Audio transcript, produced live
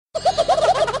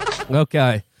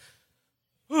Okay.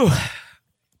 Whew.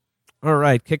 All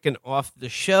right, kicking off the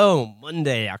show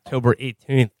Monday, October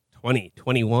 18th,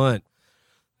 2021.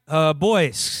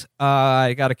 Boys,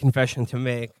 I got a confession to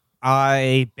make.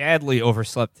 I badly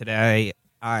overslept today.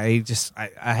 I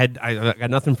got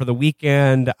nothing for the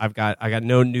weekend. I got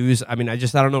no news. I mean, I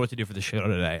don't know what to do for the show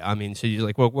today. I mean, so you're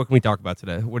like, what can we talk about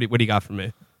today? What do you got for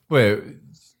me? Wait,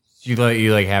 you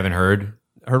haven't heard?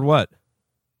 Heard what?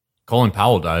 Colin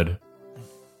Powell died.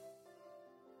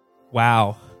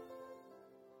 Wow.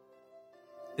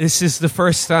 This is the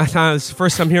first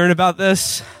time hearing about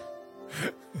this.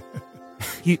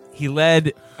 He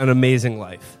led an amazing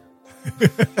life.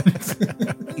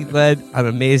 He led an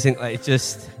amazing life.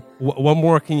 Just what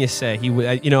more can you say?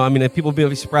 People will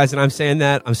be surprised that I'm saying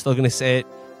that. I'm still going to say it.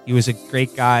 He was a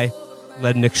great guy,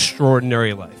 led an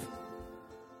extraordinary life.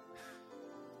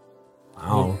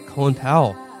 Wow. Colin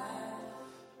Powell.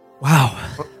 Wow.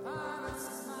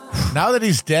 Now that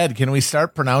he's dead, can we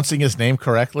start pronouncing his name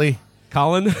correctly?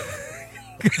 Colin?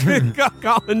 Colin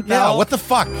Powell? Yeah, what the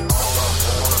fuck?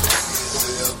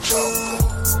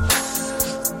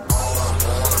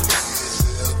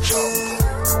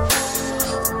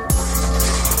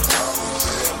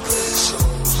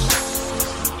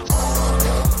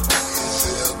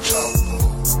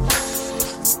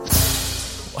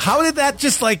 How did that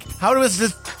how was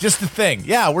this just a thing?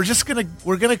 Yeah,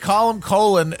 we're gonna call him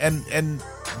Colin and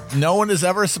no one is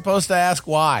ever supposed to ask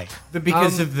why.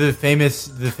 Because of the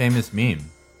famous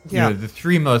meme. Yeah. The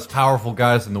three most powerful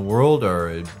guys in the world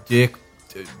are Dick,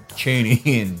 Cheney,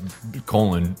 and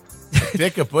Colin.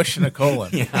 Dick, a Bush, and a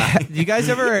Colin. Yeah. You guys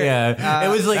ever? Yeah. That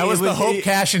was the Hope,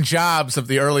 Cash, and Jobs of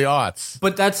the early aughts.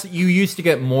 But you used to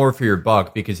get more for your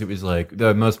buck because it was like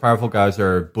the most powerful guys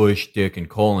are Bush, Dick, and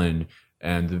Colin,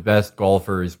 and the best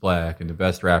golfer is black, and the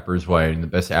best rapper is white, and the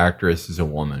best actress is a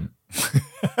woman.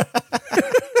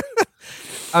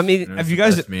 I mean, have you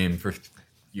guys meme for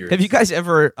years. Have you guys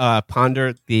ever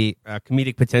pondered the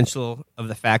comedic potential of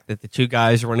the fact that the two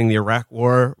guys running the Iraq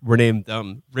War were named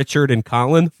Richard and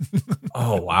Colin?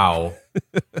 Oh, wow.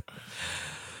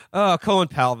 Colin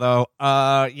Powell, though.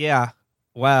 Yeah.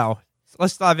 Wow. So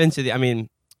let's dive into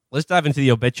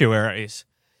the obituaries.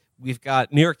 We've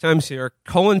got New York Times here.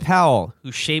 Colin Powell,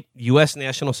 who shaped U.S.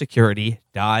 national security,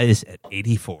 dies at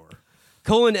 84.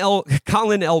 Colin L.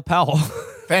 Powell.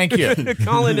 Thank you.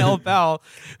 Colin L. Powell,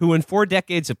 who in 4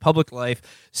 decades of public life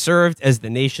served as the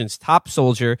nation's top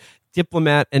soldier,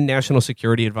 diplomat, and national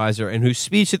security advisor, and whose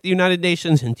speech at the United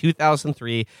Nations in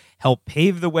 2003 helped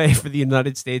pave the way for the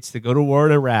United States to go to war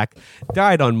in Iraq,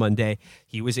 died on Monday.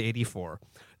 He was 84.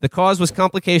 The cause was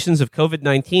complications of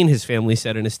COVID-19, his family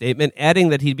said in a statement, adding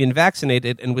that he'd been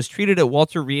vaccinated and was treated at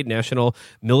Walter Reed National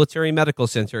Military Medical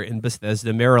Center in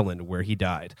Bethesda, Maryland, where he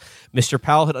died. Mr.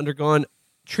 Powell had undergone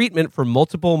treatment for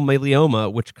multiple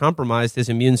myeloma, which compromised his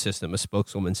immune system, a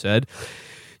spokeswoman said.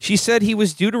 She said he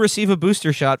was due to receive a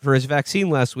booster shot for his vaccine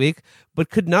last week,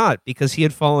 but could not because he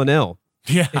had fallen ill.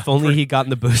 Yeah, if only he'd gotten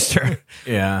the booster.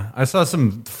 Yeah, I saw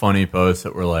some funny posts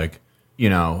that were like,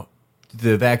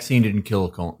 the vaccine didn't kill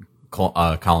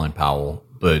Colin Powell,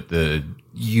 but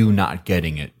you not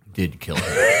getting it did kill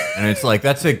him. And it's like,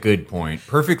 that's a good point.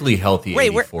 Perfectly healthy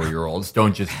 84-year-olds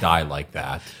don't just die like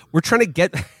that. We're trying to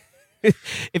get...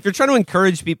 If you're trying to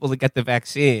encourage people to get the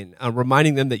vaccine,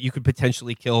 reminding them that you could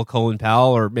potentially kill Colin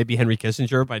Powell or maybe Henry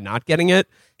Kissinger by not getting it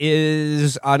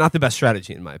is not the best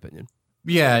strategy, in my opinion.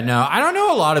 Yeah, no, I don't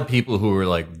know a lot of people who are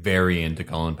like very into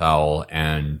Colin Powell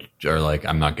and are like,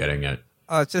 I'm not getting it.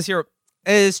 It says here,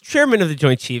 as chairman of the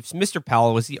Joint Chiefs, Mr.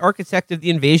 Powell was the architect of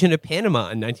the invasion of Panama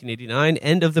in 1989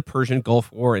 and of the Persian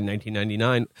Gulf War in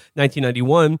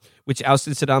 1991, which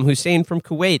ousted Saddam Hussein from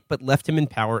Kuwait but left him in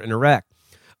power in Iraq.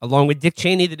 Along with Dick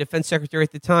Cheney, the defense secretary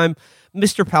at the time,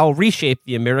 Mr. Powell reshaped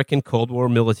the American Cold War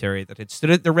military that had stood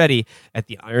at the ready at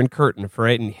the Iron Curtain for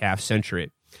 8.5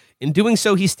 centuries. In doing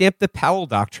so, he stamped the Powell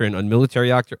Doctrine on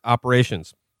military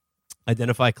operations,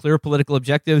 identify clear political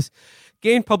objectives,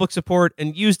 gained public support,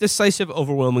 and used decisive,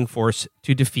 overwhelming force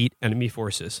to defeat enemy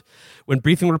forces. When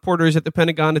briefing reporters at the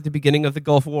Pentagon at the beginning of the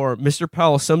Gulf War, Mr.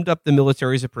 Powell summed up the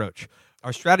military's approach.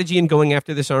 Our strategy in going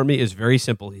after this army is very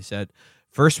simple, he said.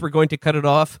 First, we're going to cut it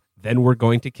off, then we're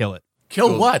going to kill it.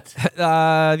 Kill what?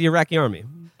 The Iraqi army.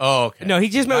 Oh, okay. No, he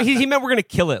just meant he meant we're going to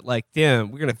kill it. Like,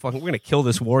 damn, we're going to kill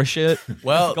this war shit.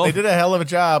 Well, they did a hell of a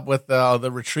job with the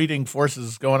retreating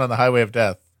forces going on the highway of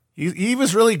death. He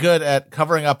was really good at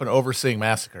covering up and overseeing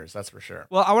massacres, that's for sure.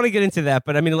 Well, I want to get into that,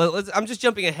 but I mean, I'm just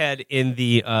jumping ahead in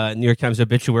the New York Times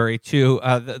obituary to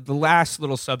the last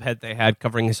little subhead they had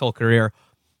covering his whole career.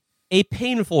 A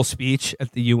painful speech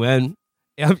at the UN.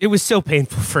 It was so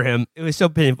painful for him. It was so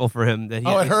painful for him that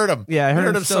it hurt him. Yeah, it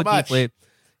hurt him so much. deeply.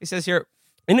 He says here,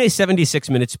 in a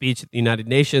 76-minute speech at the United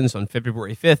Nations on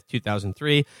February 5th,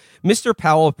 2003, Mr.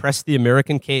 Powell pressed the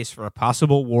American case for a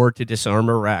possible war to disarm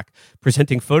Iraq,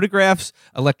 presenting photographs,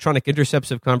 electronic intercepts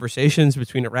of conversations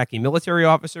between Iraqi military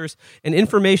officers, and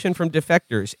information from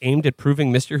defectors aimed at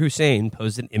proving Mr. Hussein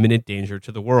posed an imminent danger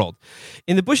to the world.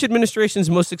 In the Bush administration's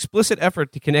most explicit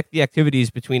effort to connect the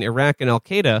activities between Iraq and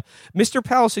al-Qaeda, Mr.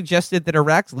 Powell suggested that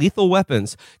Iraq's lethal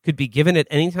weapons could be given at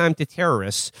any time to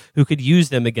terrorists who could use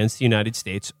them against the United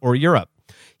States or Europe.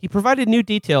 He provided new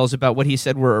details about what he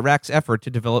said were Iraq's effort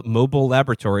to develop mobile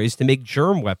laboratories to make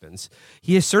germ weapons.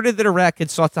 He asserted that Iraq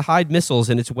had sought to hide missiles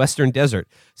in its western desert.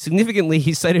 Significantly,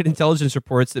 he cited intelligence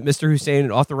reports that Mr. Hussein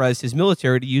had authorized his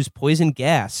military to use poison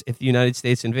gas if the United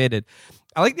States invaded.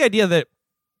 I like the idea that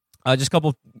just a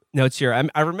couple notes here.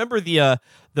 I remember the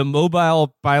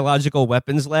mobile biological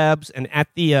weapons labs, and at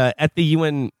the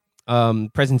UN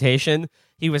presentation,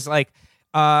 he was like,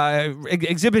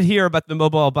 exhibit here about the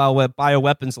mobile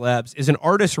bioweapons labs is an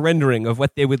artist's rendering of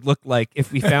what they would look like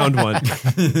if we found one.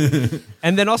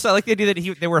 And then also I like the idea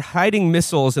that they were hiding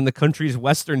missiles in the country's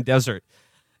western desert.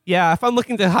 Yeah, if I'm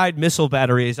looking to hide missile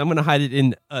batteries, I'm going to hide it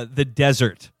in the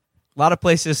desert. A lot of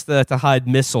places to hide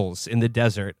missiles in the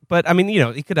desert. But I mean,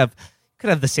 he could have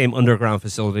the same underground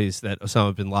facilities that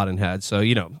Osama bin Laden had. So,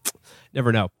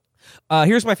 never know.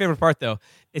 Here's my favorite part, though.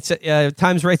 It's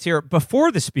Times writes here, before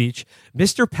the speech,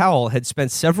 Mr. Powell had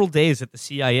spent several days at the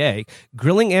CIA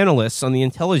grilling analysts on the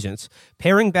intelligence,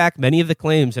 paring back many of the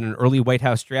claims in an early White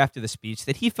House draft of the speech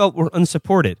that he felt were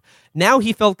unsupported. Now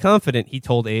he felt confident, he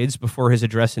told aides before his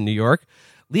address in New York.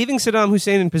 Leaving Saddam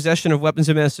Hussein in possession of weapons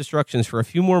of mass destruction for a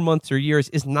few more months or years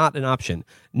is not an option.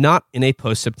 Not in a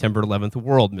post-September 11th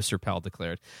world, Mr. Powell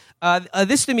declared.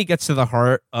 This to me gets to the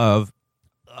heart of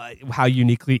how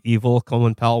uniquely evil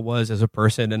Colin Powell was as a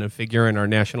person and a figure in our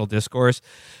national discourse.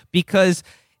 Because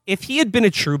if he had been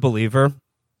a true believer,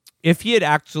 if he had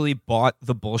actually bought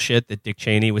the bullshit that Dick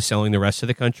Cheney was selling the rest of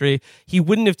the country, he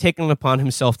wouldn't have taken it upon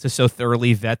himself to so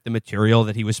thoroughly vet the material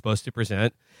that he was supposed to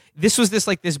present. This was this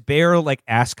bare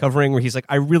ass covering where he's like,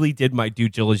 I really did my due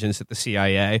diligence at the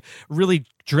CIA, really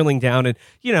drilling down. And,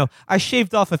 I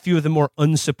shaved off a few of the more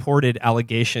unsupported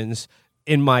allegations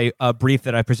in my brief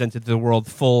that I presented to the world,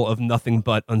 full of nothing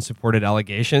but unsupported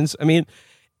allegations. I mean,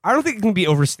 I don't think it can be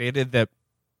overstated that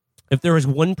if there was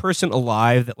one person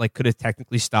alive that could have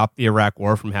technically stopped the Iraq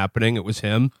War from happening, it was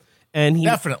him. And he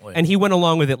definitely, and he went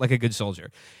along with it like a good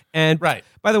soldier. And right.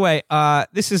 By the way,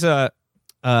 this is a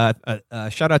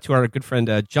shout out to our good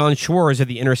friend John Schwarz of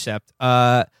The Intercept.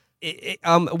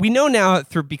 We know now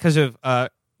because of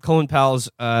Colin Powell's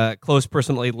close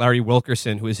personal aide, Larry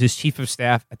Wilkerson, who was his chief of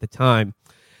staff at the time,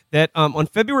 that on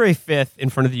February 5th, in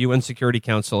front of the UN Security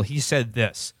Council, he said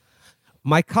this: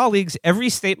 my colleagues, every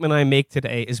statement I make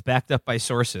today is backed up by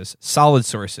sources, solid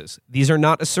sources. These are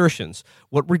not assertions.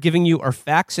 What we're giving you are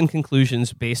facts and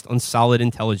conclusions based on solid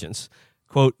intelligence.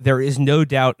 Quote, there is no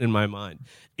doubt in my mind.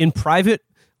 In private,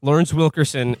 Lawrence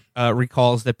Wilkerson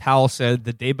recalls that Powell said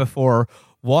the day before,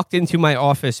 walked into my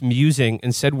office musing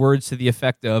and said words to the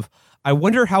effect of, I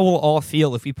wonder how we'll all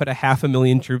feel if we put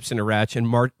 500,000 troops in Iraq and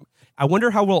march. I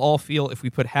wonder how we'll all feel if we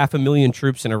put 500,000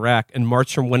 troops in Iraq and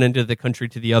march from one end of the country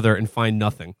to the other and find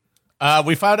nothing.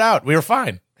 We found out. We were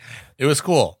fine. It was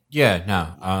cool. Yeah,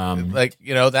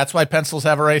 no. That's why pencils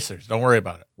have erasers. Don't worry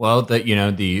about it. Well,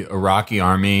 the Iraqi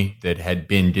army that had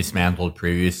been dismantled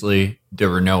previously, there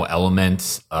were no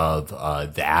elements of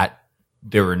that.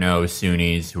 There were no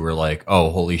Sunnis who were like,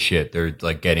 oh, holy shit, they're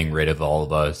getting rid of all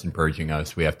of us and purging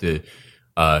us. We have to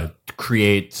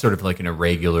create sort of an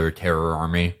irregular terror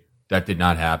army. That did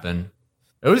not happen.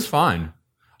 It was fine.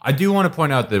 I do want to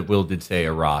point out that Will did say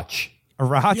Iraq.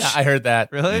 Iraq? Yeah, I heard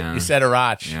that. Really? Yeah. He said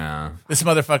Iraq. Yeah. This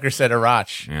motherfucker said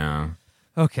Iraq. Yeah.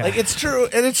 Okay. It's true,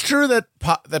 and it's true that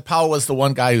that Powell was the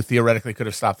one guy who theoretically could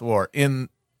have stopped the war. In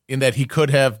that he could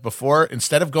have before,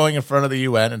 instead of going in front of the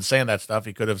UN and saying that stuff,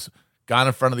 he could have gone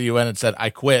in front of the UN and said, I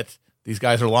quit. These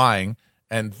guys are lying.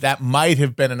 And that might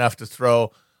have been enough to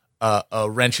throw a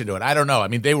wrench into it. I don't know. I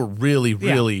mean, they were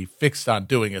really fixed on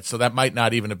doing it. So that might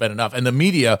not even have been enough. And the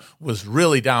media was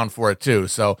really down for it too.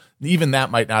 So even that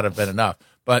might not have been enough.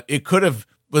 But it could have,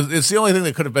 it's the only thing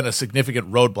that could have been a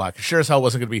significant roadblock. Sure as hell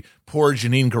wasn't going to be poor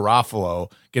Janine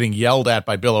Garofalo getting yelled at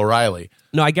by Bill O'Reilly.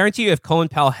 No, I guarantee you if Colin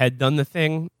Powell had done the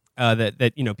thing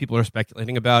that people are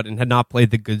speculating about and had not played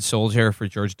the good soldier for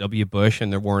George W. Bush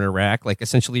and their war in Iraq,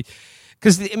 essentially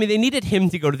Because I mean, they needed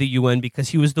him to go to the UN because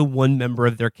he was the one member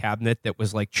of their cabinet that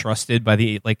was like trusted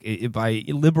by by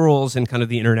liberals and kind of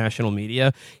the international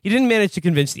media. He didn't manage to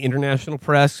convince the international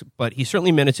press, but he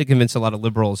certainly managed to convince a lot of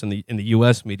liberals in the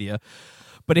U.S. media.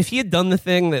 But if he had done the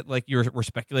thing that like we're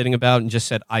speculating about and just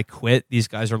said, "I quit," these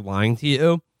guys are lying to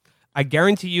you, I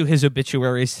guarantee you his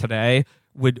obituaries today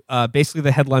would basically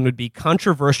the headline would be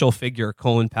 "Controversial figure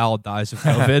Colin Powell dies of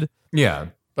COVID." Yeah.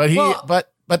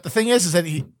 But but the thing is that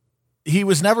he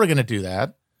was never going to do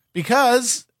that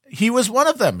because he was one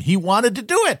of them. He wanted to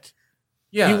do it.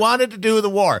 Yeah. He wanted to do the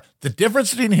war. The difference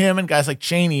between him and guys like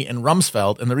Cheney and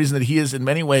Rumsfeld, and the reason that he is in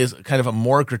many ways kind of a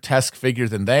more grotesque figure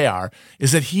than they are,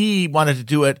 is that he wanted to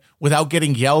do it without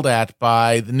getting yelled at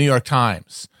by the New York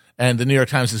Times and the New York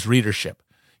Times' readership.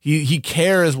 He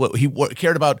cares what he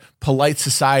cared about polite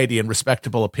society and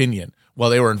respectable opinion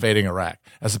while they were invading Iraq,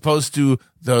 as opposed to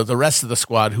the rest of the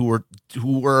squad who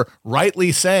were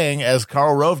rightly saying, as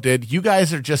Karl Rove did, you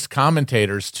guys are just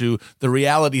commentators to the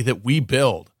reality that we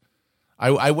build.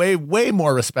 I way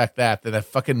more respect that than that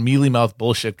fucking mealy mouth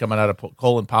bullshit coming out of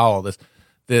Colin Powell.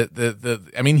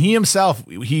 I mean, he himself,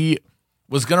 he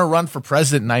was going to run for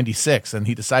president in 96, and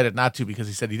he decided not to because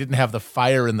he said he didn't have the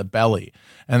fire in the belly.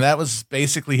 And that was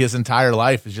basically his entire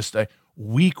life, is just a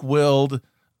weak-willed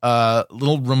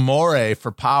little remore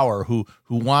for power who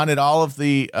wanted all of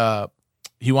the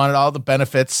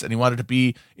benefits, and he wanted to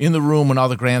be in the room when all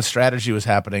the grand strategy was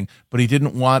happening, but he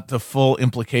didn't want the full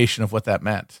implication of what that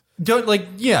meant. Don't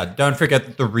forget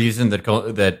that the reason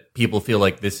that people feel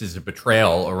like this is a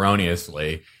betrayal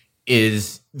erroneously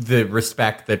is the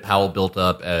respect that Powell built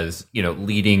up as,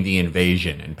 leading the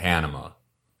invasion in Panama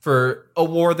for a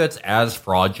war that's as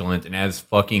fraudulent and as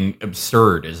fucking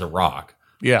absurd as Iraq.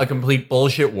 Yeah. A complete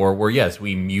bullshit war where, yes,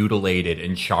 we mutilated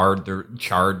and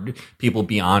charred people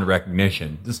beyond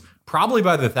recognition. This probably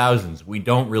by the thousands. We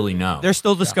don't really know. They're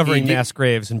still discovering mass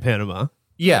graves in Panama.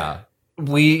 Yeah.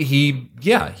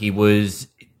 He was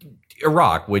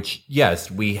Iraq, which, yes,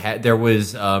 there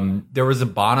was a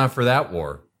Bana for that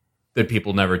war that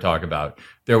people never talk about.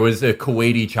 There was a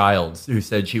Kuwaiti child who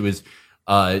said she was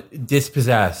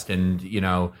dispossessed and,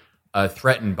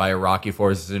 threatened by Iraqi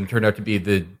forces, and turned out to be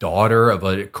the daughter of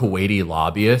a Kuwaiti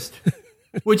lobbyist.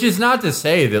 Which is not to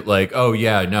say that,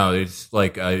 it's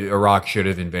like Iraq should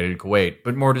have invaded Kuwait,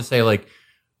 but more to say,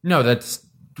 no, that's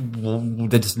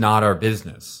not our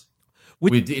business.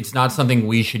 It's not something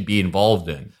we should be involved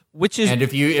in. And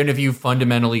if you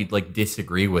fundamentally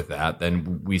disagree with that,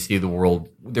 then we see the world.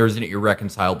 There's an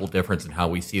irreconcilable difference in how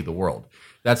we see the world.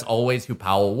 That's always who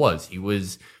Powell was. He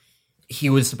was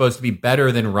supposed to be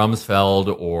better than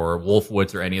Rumsfeld or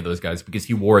Wolfowitz or any of those guys because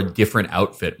he wore a different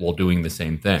outfit while doing the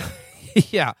same thing.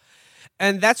 Yeah.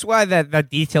 And that's why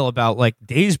that detail about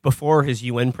days before his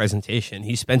UN presentation,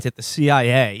 he spent at the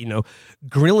CIA,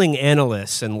 grilling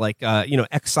analysts and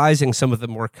excising some of the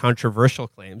more controversial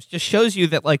claims, just shows you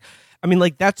that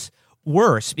that's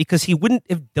worse, because he wouldn't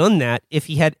have done that if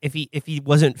he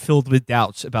wasn't filled with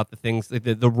doubts about the things,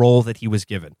 the role that he was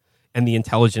given and the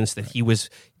intelligence that he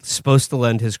was supposed to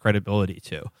lend his credibility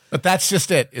to. But that's just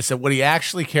it. It's that what he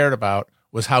actually cared about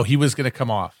was how he was going to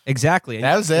come off. Exactly.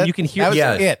 That was it. And you can hear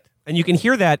it. And you can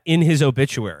hear that in his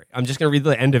obituary. I'm just going to read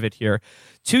the end of it here.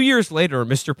 2 years later,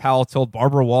 Mr. Powell told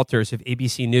Barbara Walters of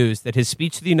ABC News that his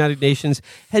speech to the United Nations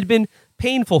had been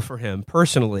painful for him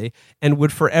personally and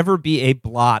would forever be a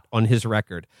blot on his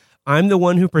record. I'm the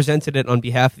one who presented it on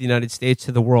behalf of the United States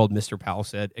to the world, Mr. Powell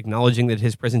said, acknowledging that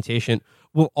his presentation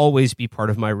will always be part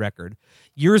of my record.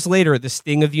 Years later, the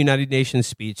sting of the United Nations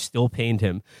speech still pained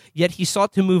him, yet he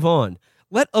sought to move on.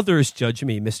 Let others judge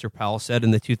me, Mr. Powell said in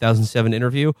the 2007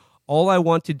 interview. All I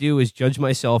want to do is judge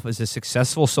myself as a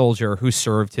successful soldier who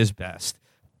served his best.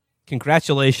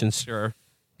 Congratulations, sir.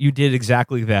 You did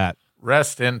exactly that.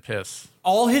 Rest in piss.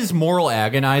 All his moral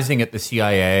agonizing at the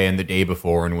CIA and the day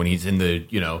before, and when he's in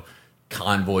the,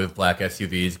 convoy of black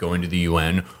SUVs going to the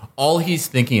UN, all he's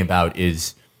thinking about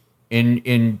is,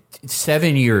 in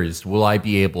 7 years, will I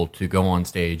be able to go on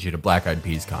stage at a Black Eyed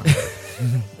Peas concert?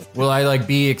 Will I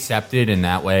be accepted in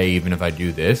that way even if I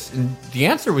do this? And the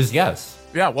answer was yes.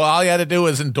 Yeah, well, all he had to do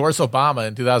was endorse Obama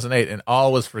in 2008, and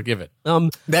all was forgiven.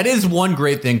 That is one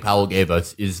great thing Powell gave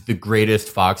us, is the greatest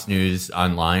Fox News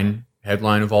online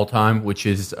headline of all time, which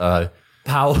is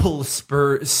Powell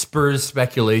spurs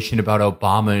speculation about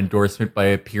Obama endorsement by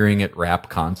appearing at rap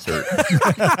concert.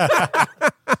 I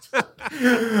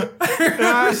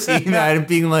remember seeing that and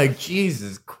being like,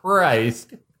 Jesus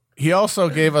Christ. He also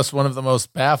gave us one of the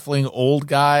most baffling old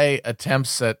guy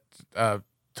attempts at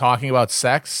talking about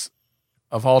sex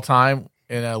of all time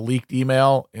in a leaked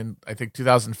email in, I think,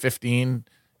 2015.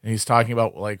 And he's talking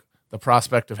about the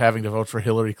prospect of having to vote for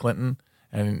Hillary Clinton,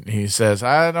 and he says,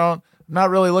 I'm not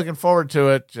really looking forward to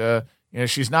it.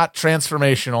 She's not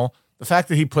transformational. The fact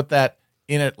that he put that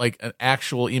in it, like an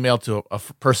actual email to a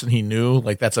person he knew,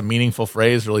 like that's a meaningful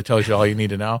phrase, really tells you all you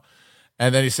need to know.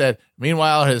 And then he said,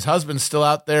 meanwhile, his husband's still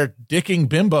out there dicking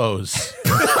bimbos.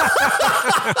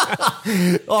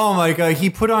 Oh my God.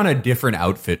 He put on a different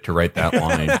outfit to write that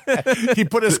line. He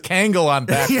put his Kangol on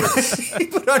backwards. He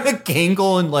put on a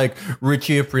Kangol and like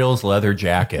Richie April's leather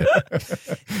jacket.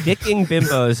 Dicking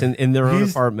bimbos in their own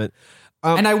apartment.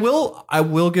 And I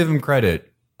will give him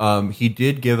credit. He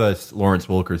did give us Lawrence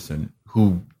Wilkerson,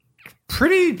 who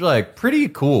pretty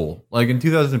cool. Like in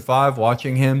 2005,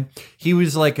 watching him, he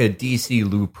was like a DC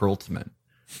Lou Pearlman,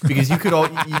 because you could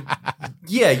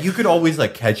you could always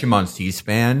like catch him on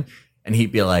C-SPAN, and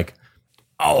he'd be like,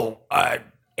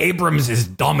 Abrams is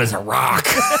dumb as a rock.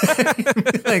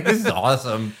 Like, this is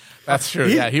awesome. That's true.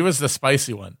 Yeah, he was the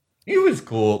spicy one. He was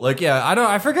cool. Like, yeah,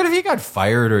 I forget if he got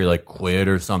fired or like quit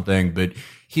or something, but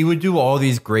he would do all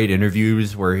these great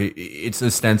interviews where it's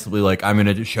ostensibly like, I'm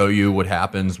going to show you what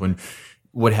happens when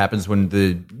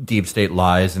the deep state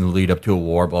lies in the lead up to a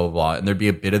war, blah, blah, blah. And there'd be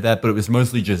a bit of that, but it was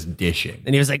mostly just dishing.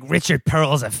 And he was like, Richard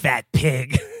Pearl's a fat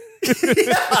pig.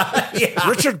 Yeah.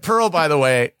 Richard Pearl, by the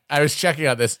way, I was checking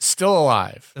on this, still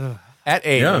alive at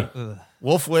 80. Yeah.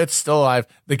 Wolfowitz still alive.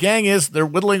 The gang they're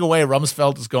whittling away.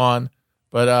 Rumsfeld is gone,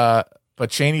 but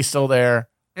Cheney's still there.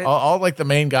 All like the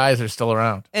main guys are still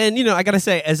around. And, I got to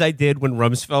say, as I did when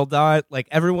Rumsfeld died, like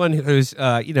everyone who's,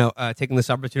 taking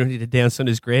this opportunity to dance on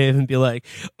his grave and be like,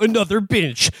 another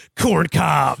bench, corn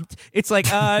cobbed. It's like,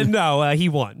 no, he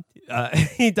won.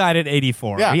 He died at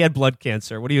 84. Yeah. He had blood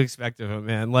cancer. What do you expect of him,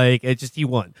 man? Like, he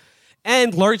won.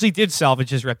 And largely did salvage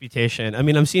his reputation. I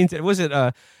mean, I'm seeing,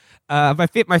 my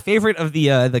favorite of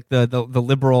the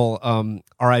liberal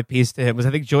RIPs to him was,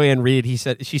 I think, Joyanne Reed.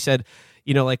 She said,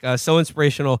 so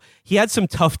inspirational. He had some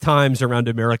tough times around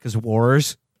America's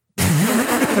wars. And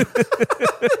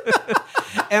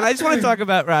I just want to talk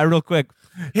about real quick.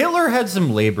 Hitler had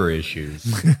some labor issues.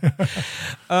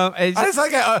 It's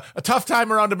like a tough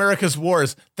time around America's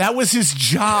wars. That was his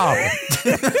job.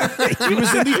 He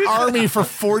was in the army for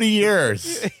 40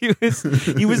 years. He was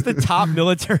the top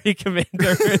military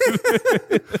commander.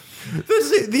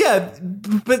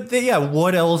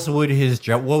 What else would his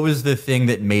job? What was the thing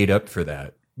that made up for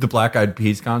that? The Black Eyed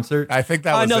Peas concert? I think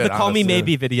that was no, it, the Call Me honestly.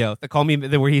 Maybe video. The Call Me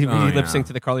where he lip synced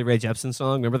to the Carly Rae Jepsen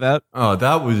song. Remember that? Oh,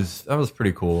 that was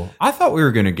pretty cool. I thought we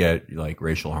were gonna get like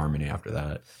racial harmony after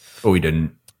that, but we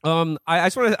didn't. I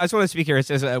just want to speak here. It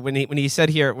says when he said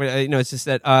here, it's just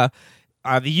that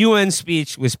the UN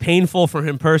speech was painful for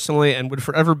him personally and would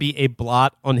forever be a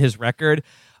blot on his record.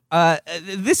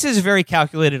 This is very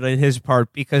calculated on his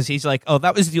part, because he's like, oh,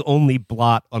 that was the only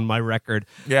blot on my record.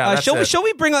 Yeah, shall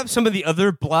we bring up some of the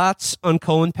other blots on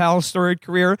Colin Powell's storied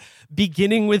career,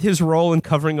 beginning with his role in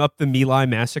covering up the My Lai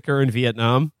massacre in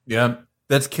Vietnam? Yeah,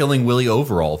 that's killing Willie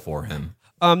Overall for him.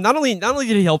 Not only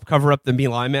did he help cover up the My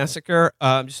Lai massacre,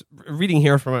 just reading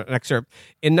here from an excerpt.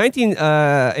 In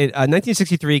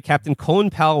 1963, Captain Colin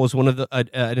Powell was one of an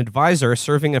advisor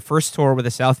serving a first tour with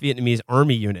a South Vietnamese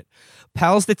army unit.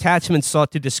 Powell's detachment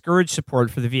sought to discourage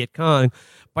support for the Viet Cong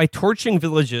by torching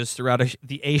villages throughout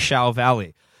the A Shau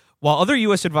Valley. While other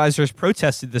U.S. advisors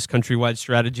protested this countrywide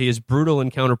strategy as brutal and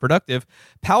counterproductive,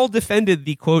 Powell defended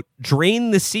the, quote,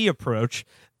 drain the sea approach,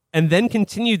 and then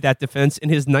continued that defense in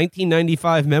his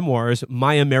 1995 memoirs,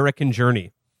 My American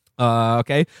Journey.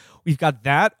 Okay, we've got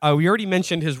that. We already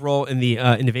mentioned his role in the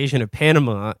invasion of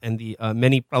Panama and the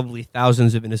many, probably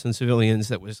thousands of innocent civilians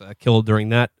that was killed during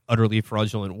that utterly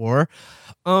fraudulent war.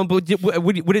 But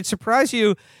would it surprise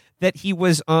you that he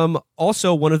was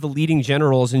also one of the leading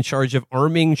generals in charge of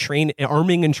arming and training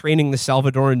the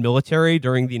Salvadoran military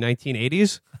during the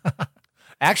 1980s?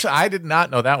 Actually, I did not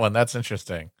know that one. That's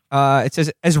interesting. It says,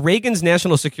 as Reagan's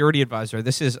national security advisor,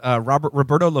 this is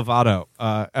Roberto Lovato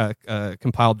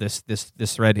compiled this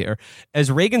thread here.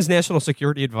 As Reagan's national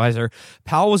security advisor,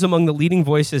 Powell was among the leading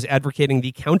voices advocating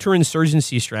the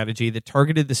counterinsurgency strategy that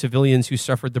targeted the civilians who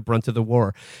suffered the brunt of the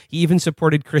war. He even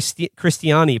supported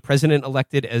Cristiani,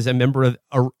 president-elected as a member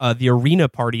of the Arena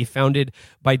Party, founded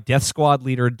by Death Squad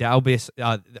leader Dao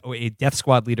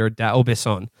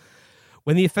Besson.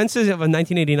 When the offensive of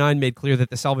 1989 made clear that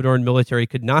the Salvadoran military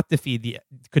could not defeat the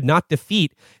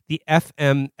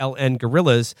FMLN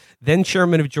guerrillas, then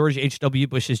chairman of George H.W.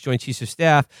 Bush's Joint Chiefs of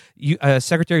Staff,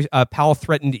 Secretary Powell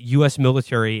threatened U.S.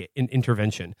 military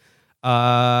intervention.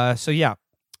 Death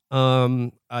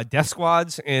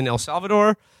squads in El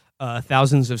Salvador,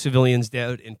 thousands of civilians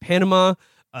dead in Panama,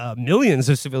 millions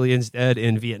of civilians dead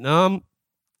in Vietnam.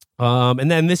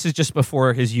 And then this is just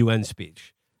before his UN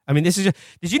speech. I mean, did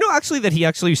you know actually that he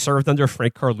actually served under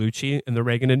Frank Carlucci in the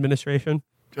Reagan administration?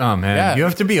 Oh, man. Yeah. You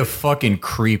have to be a fucking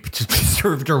creep to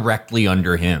serve directly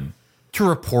under him. To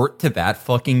report to that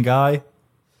fucking guy?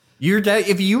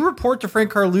 If you report to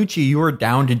Frank Carlucci, you are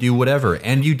down to do whatever,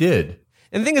 and you did.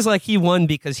 And the thing is, like, he won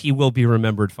because he will be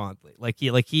remembered fondly.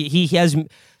 He has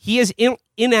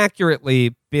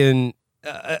inaccurately been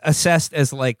assessed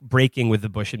as like breaking with the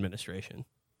Bush administration.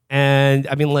 And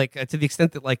I mean, like, to the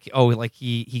extent that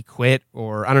he quit,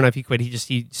 or I don't know if he quit,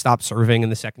 he stopped serving in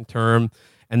the second term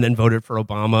and then voted for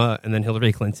Obama and then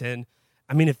Hillary Clinton.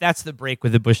 I mean, if that's the break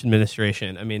with the Bush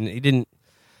administration, I mean, he didn't.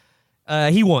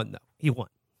 He won though. He won.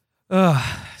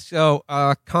 So,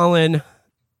 Colin,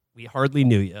 we hardly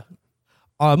knew you.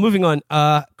 Moving on.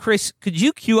 Chris, could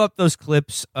you cue up those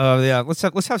clips?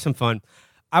 Let's have some fun.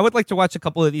 I would like to watch a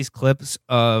couple of these clips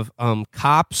of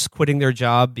cops quitting their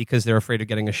job because they're afraid of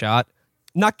getting a shot.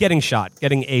 Not getting shot,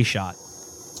 getting a shot.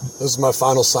 This is my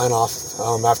final sign-off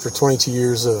after 22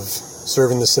 years of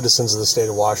serving the citizens of the state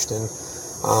of Washington,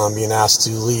 being asked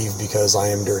to leave because I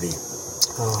am dirty.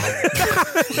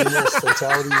 Numerous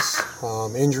fatalities,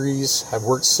 injuries. I've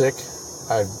worked sick.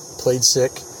 I've played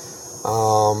sick.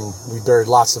 We've buried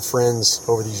lots of friends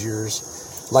over these years.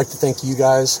 I'd like to thank you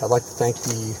guys. I'd like to thank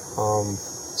the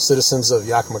citizens of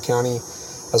Yakima County,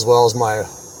 as well as my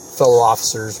fellow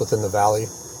officers within the valley.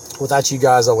 Without you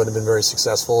guys, I wouldn't have been very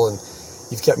successful, and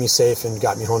you've kept me safe and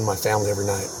got me home to my family every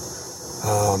night.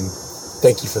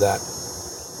 Thank you for that.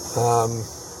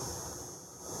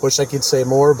 Wish I could say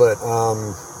more, but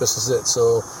this is it.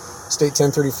 So, State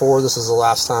 1034, this is the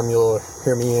last time you'll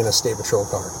hear me in a state patrol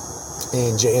car.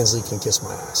 And Jay Inslee can kiss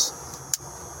my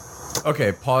ass.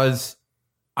 Okay, pause.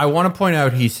 I want to point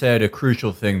out he said a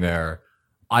crucial thing there.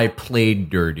 I played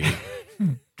dirty.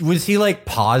 Was he like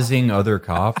pausing other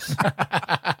cops?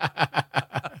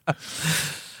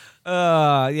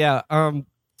 Yeah.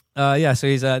 So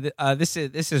he's this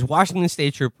is Washington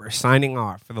State Trooper signing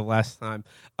off for the last time.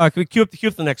 Can we cue up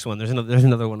the next one? There's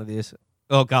another one of these.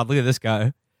 Oh God, look at this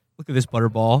guy. Look at this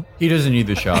butterball. He doesn't need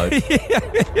the shot.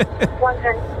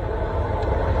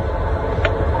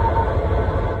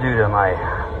 Due to my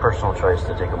personal choice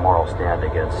to take a moral stand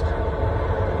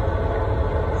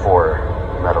for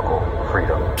medical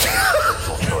freedom,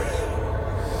 personal choice,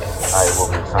 I will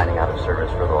be signing out of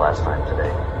service for the last time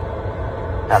today.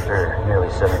 After nearly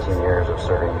 17 years of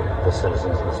serving the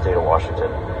citizens of the state of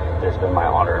Washington, it has been my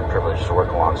honor and privilege to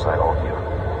work alongside all of you.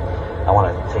 I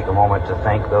want to take a moment to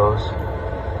thank those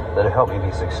that have helped me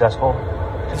be successful.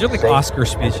 These are like Oscar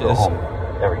speeches. To go home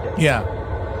every day. Yeah.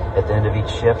 At the end of each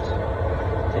shift,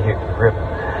 to hear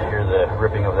the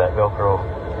ripping of that Velcro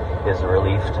is a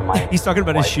relief to my. He's talking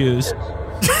about his shoes. I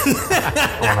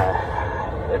want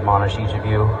to admonish each of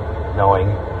you, knowing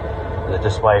that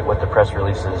despite what the press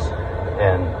releases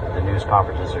and the news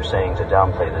conferences are saying to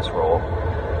downplay this role,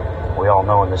 we all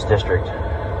know in this district,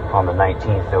 on the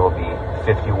 19th, there will be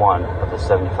 51 of the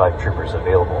 75 troopers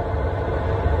available,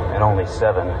 and only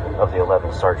 7 of the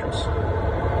 11 sergeants.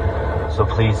 So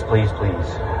please, please, please,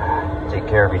 take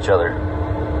care of each other.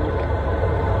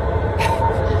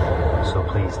 So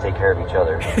please take care of each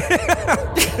other.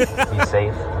 Be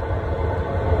safe,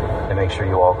 and make sure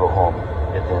you all go home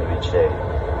at the end of each day.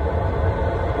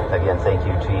 Again, thank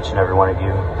you to each and every one of you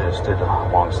that have stood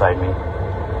alongside me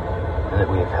and that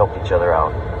we have helped each other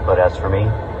out. But as for me,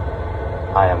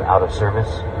 I am out of service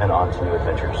and on to new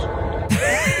adventures.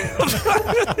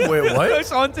 Wait, what?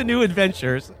 It's on to new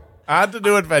adventures. On to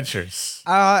new adventures.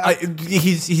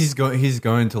 He's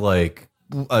going to like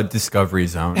a Discovery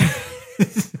Zone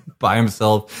by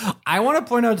himself. I want to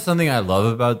point out something I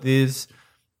love about these.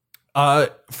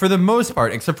 For the most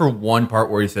part, except for one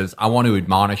part where he says, I want to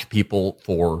admonish people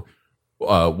for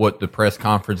what the press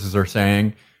conferences are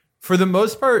saying. For the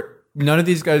most part, none of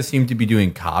these guys seem to be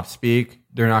doing cop speak.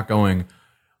 They're not going,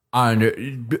 on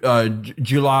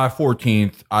July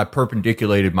 14th, I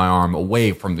perpendiculated my arm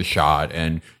away from the shot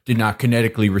and did not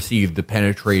kinetically receive the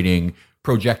penetrating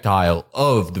projectile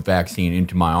of the vaccine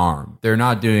into my arm. They're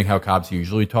not doing how cops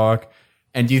usually talk.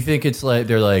 And do you think it's like,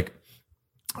 they're like,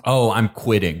 oh, I'm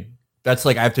quitting. That's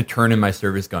like I have to turn in my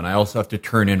service gun. I also have to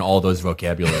turn in all those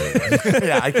vocabulary.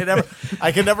 Yeah,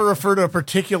 I can never refer to a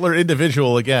particular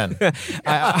individual again.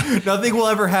 Nothing will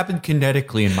ever happen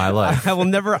kinetically in my life. I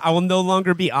will no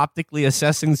longer be optically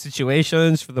assessing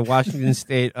situations for the Washington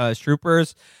State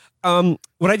troopers.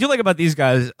 What I do like about these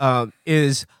guys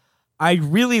is I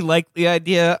really like the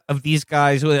idea of these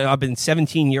guys. I've been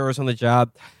 17 years on the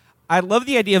job. I love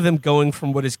the idea of them going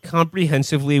from what is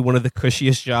comprehensively one of the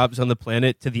cushiest jobs on the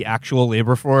planet to the actual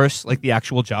labor force, like the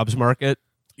actual jobs market.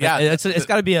 Yeah, it's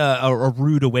got to be a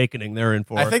rude awakening they're in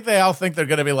for. I think they all think they're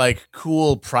going to be like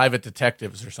cool private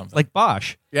detectives or something. like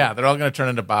Bosch. Yeah, they're all going to turn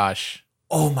into Bosch.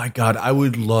 Oh my God, I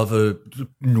would love a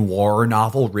noir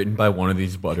novel written by one of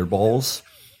these butterballs.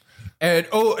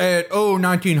 At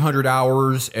 1900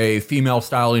 hours, a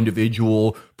female-style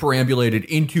individual perambulated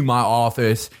into my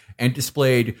office and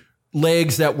displayed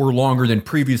legs that were longer than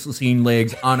previously seen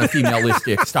legs on a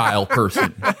femalistic style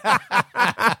person.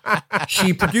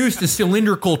 She produced a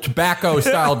cylindrical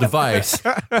tobacco-style device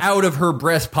out of her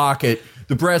breast pocket.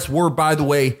 The breasts were, by the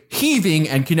way, heaving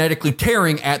and kinetically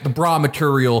tearing at the bra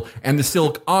material and the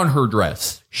silk on her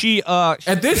dress.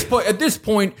 At this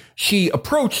point, she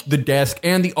approached the desk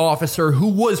and the officer who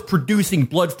was producing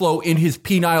blood flow in his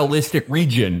penialistic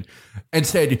region and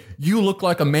said, "You look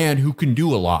like a man who can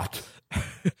do a lot."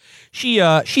 She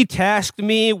tasked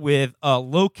me with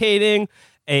locating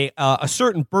a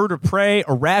certain bird of prey,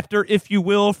 a raptor, if you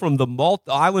will, from the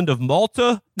island of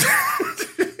Malta.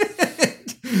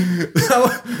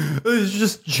 It was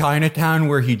just Chinatown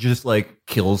where he just like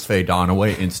kills Faye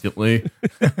Dunaway instantly.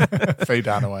 Faye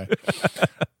Dunaway.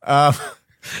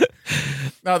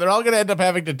 No, they're all going to end up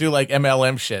having to do like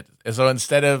MLM shit. So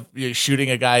instead of shooting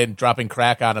a guy and dropping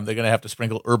crack on him, they're going to have to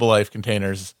sprinkle Herbalife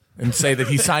containers and say that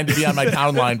he signed to be on my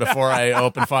down line before I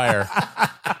open fire.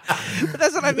 But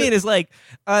that's what I mean is like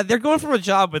they're going from a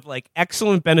job with like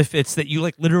excellent benefits that you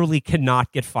like literally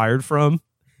cannot get fired from.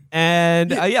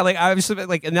 And like obviously,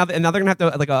 like and now they're gonna have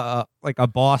to like a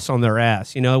boss on their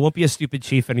ass. You know, it won't be a stupid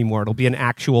chief anymore. It'll be an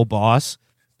actual boss.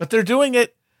 But they're doing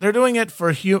it. They're doing it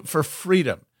for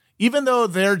freedom, even though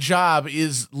their job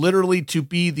is literally to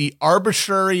be the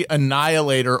arbitrary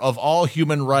annihilator of all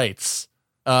human rights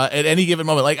at any given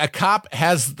moment. Like a cop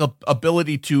has the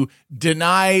ability to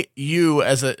deny you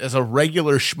as a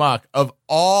regular schmuck of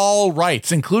all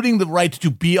rights, including the right to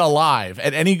be alive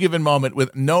at any given moment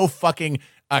with no fucking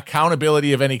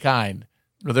accountability of any kind.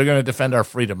 They're going to defend our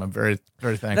freedom. I'm very,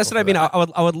 very thankful. That's what I mean.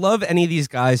 I would love any of these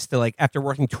guys to like, after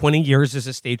working 20 years as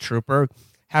a state trooper,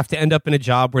 have to end up in a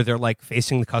job where they're like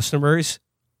facing the customers,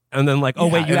 and then like, oh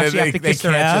wait, you actually have to kiss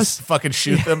their ass. Just fucking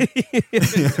shoot them.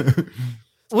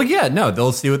 Well, yeah, no,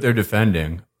 they'll see what they're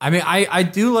defending. I mean, I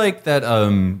do like that.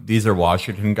 These are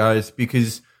Washington guys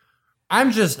because I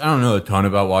don't know a ton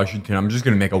about Washington. I'm just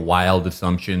going to make a wild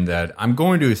assumption that I'm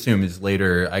going to assume is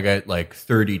later I got like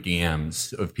 30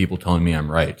 DMs of people telling me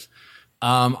I'm right.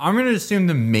 I'm going to assume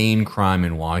the main crime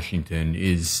in Washington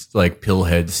is like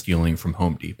pillheads stealing from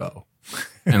Home Depot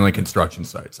and like construction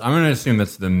sites. I'm going to assume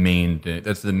that's the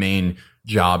main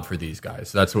job for these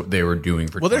guys. That's what they were doing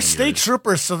for 20 they're years. state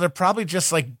troopers, so they're probably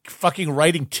just like fucking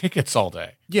writing tickets all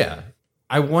day. Yeah.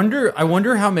 I wonder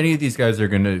how many of these guys are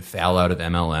going to foul out of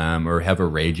MLM or have a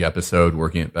rage episode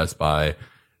working at Best Buy,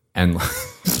 and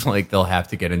like they'll have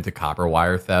to get into copper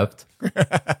wire theft.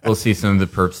 We'll see some of the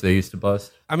perps they used to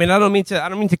bust. I mean, I don't mean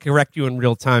to correct you in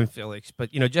real time, Felix,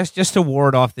 but you know, just to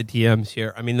ward off the DMs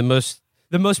here. I mean, the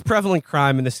most prevalent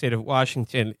crime in the state of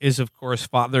Washington is, of course,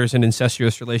 fathers in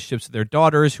incestuous relationships with their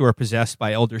daughters who are possessed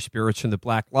by elder spirits from the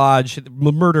Black Lodge,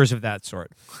 murders of that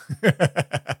sort.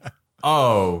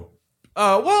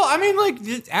 Well, I mean,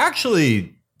 like,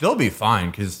 actually, they'll be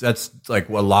fine because that's like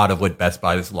a lot of what Best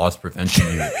Buy's loss prevention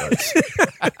unit does.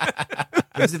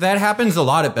 Because that happens a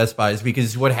lot at Best Buy's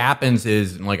because what happens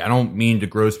is, like, I don't mean to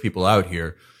gross people out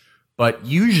here, but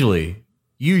usually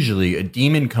a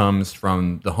demon comes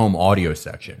from the home audio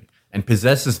section and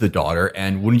possesses the daughter,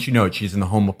 and wouldn't you know it, she's in the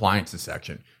home appliances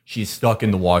section. She's stuck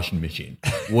in the washing machine.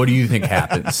 What do you think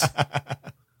happens?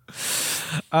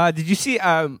 Did you see?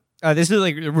 This is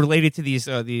like related to these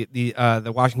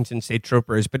the Washington State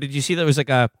Troopers, but did you see there was like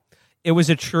it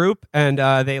was a troop and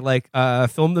they like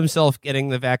filmed themselves getting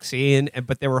the vaccine,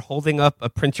 but they were holding up a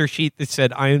printer sheet that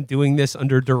said, "I am doing this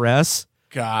under duress."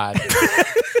 God,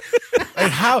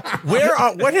 like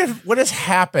what has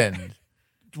happened?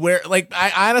 Where like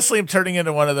I honestly am turning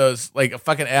into one of those like a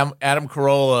fucking Adam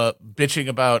Carolla bitching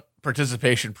about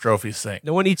participation trophies thing.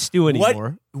 No one eats stew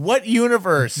anymore. What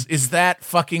universe is that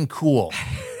fucking cool?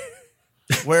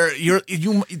 Where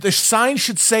the sign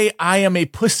should say "I am a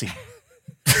pussy."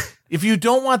 If you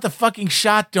don't want the fucking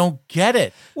shot, don't get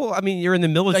it. Well, I mean, you're in the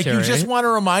military. Like, you just want to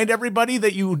remind everybody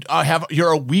that you're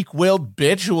a weak-willed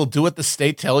bitch who will do what the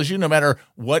state tells you, no matter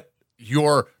what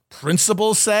your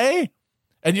principles say,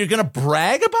 and you're gonna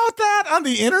brag about that on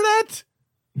the internet.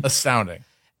 Astounding!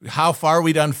 How far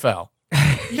we done fell.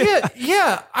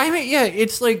 Yeah. I mean, yeah.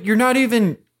 It's like you're not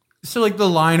even. So, like, the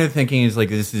line of thinking is like,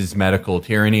 this is medical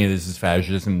tyranny, this is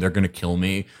fascism, they're going to kill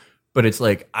me. But it's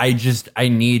like, I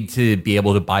need to be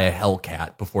able to buy a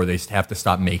Hellcat before they have to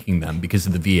stop making them because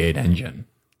of the V8 engine.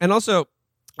 And also,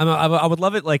 I would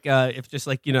love it like if just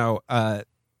like you have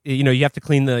to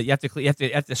clean the you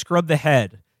have to scrub the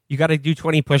head. You got to do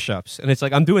 20 push-ups, and it's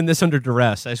like I'm doing this under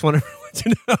duress. I just want everyone to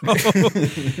know.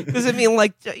 Does it mean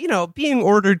like being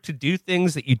ordered to do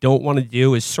things that you don't want to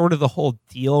do is sort of the whole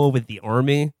deal with the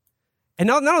Army? And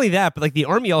not only that, but like the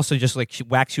Army also just like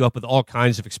whacks you up with all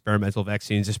kinds of experimental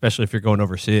vaccines, especially if you're going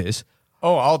overseas.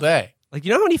 Oh, all day. Like,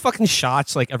 you know how many fucking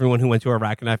shots like everyone who went to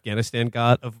Iraq and Afghanistan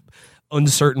got of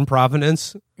uncertain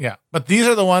provenance? Yeah, but these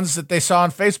are the ones that they saw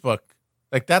on Facebook.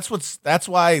 Like that's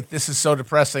why this is so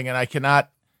depressing, and I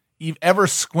cannot ever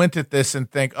squint at this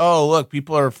and think, oh, look,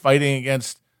 people are fighting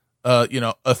against,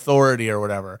 authority or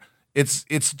whatever.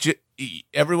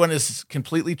 Everyone is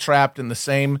completely trapped in the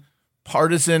same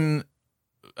partisan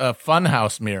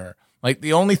funhouse mirror. Like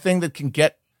the only thing that can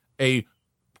get a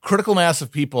critical mass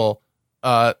of people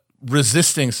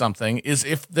resisting something is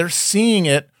if they're seeing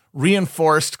it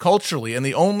reinforced culturally, and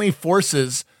the only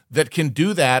forces that can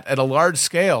do that at a large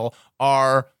scale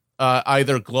are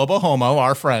either Globo Homo,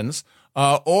 our friends,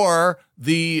 or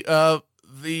the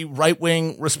right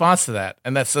wing response to that,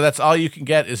 and that's all you can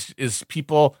get is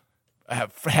people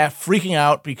have freaking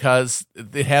out because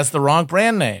it has the wrong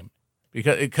brand name,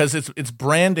 because its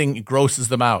branding grosses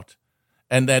them out,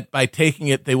 and that by taking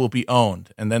it they will be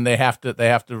owned, and then they have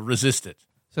to resist it.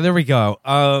 So there we go.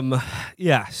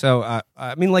 Yeah. So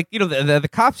I mean, like the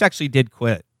cops actually did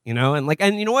quit, and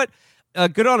you know what?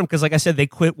 Good on them, because like I said, they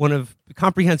quit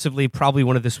comprehensively probably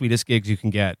one of the sweetest gigs you can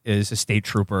get is a state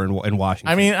trooper in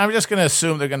Washington. I mean, I'm just going to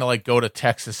assume they're going to like go to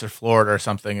Texas or Florida or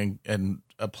something and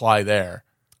apply there.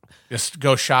 Just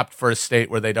go shop for a state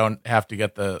where they don't have to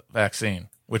get the vaccine,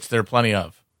 which there are plenty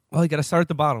of. Well, you got to start at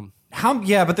the bottom.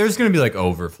 But there's going to be like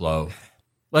overflow.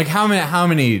 Like how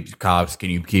many cops can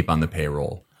you keep on the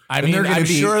payroll? I mean, I'm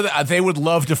sure that they would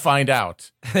love to find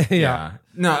out. Yeah.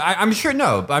 No, I'm sure.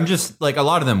 No, I'm just like a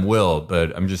lot of them will,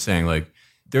 but I'm just saying like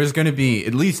there's going to be,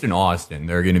 at least in Austin,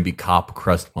 there are going to be cop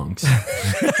crust punks. They're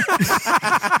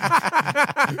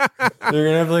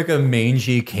going to have like a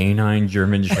mangy canine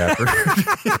German Shepherd.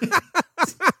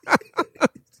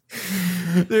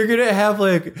 They're going to have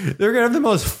the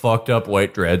most fucked up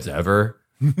white dreads ever.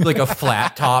 Like a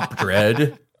flat top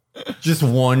dread. Just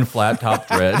one flat top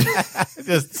dread.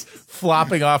 Just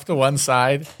flopping off to one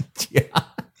side. Yeah.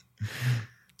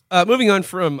 Moving on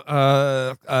from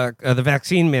the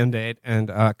vaccine mandate and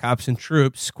cops and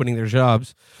troops quitting their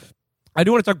jobs, I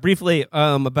do want to talk briefly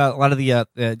about a lot of the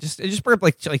just bring up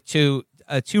like two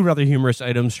rather humorous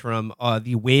items from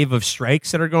the wave of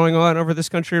strikes that are going on over this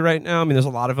country right now. I mean, there's a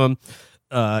lot of them.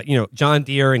 John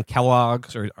Deere and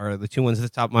Kellogg's are the two ones at the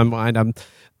top of my mind.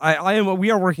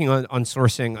 We are working on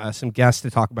sourcing some guests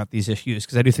to talk about these issues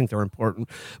because I do think they're important.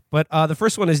 But the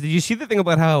first one is, did you see the thing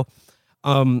about how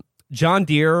John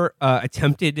Deere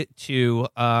attempted to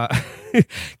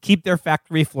keep their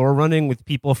factory floor running with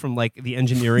people from like the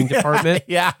engineering department?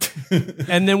 Yeah.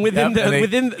 And then within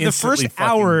the first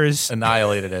hours,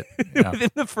 annihilated it. Yeah.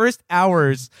 Within the first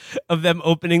hours of them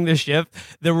opening the shift,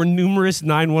 there were numerous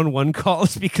 911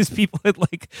 calls because people had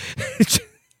like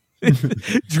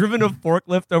driven a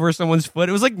forklift over someone's foot.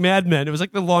 It was like Mad Men. It was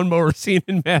like the lawnmower scene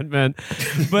in Mad Men.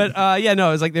 But it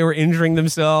was like they were injuring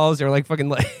themselves. They were like fucking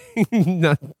like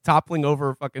toppling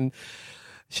over fucking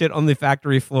shit on the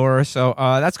factory floor. So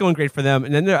that's going great for them.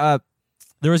 And then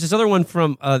there was this other one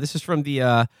from this is from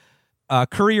the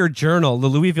Courier Journal, the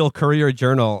Louisville Courier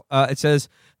Journal. It says,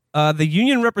 the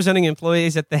union representing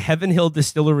employees at the Heaven Hill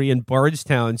Distillery in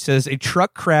Bardstown says a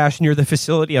truck crash near the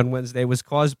facility on Wednesday was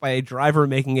caused by a driver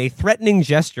making a threatening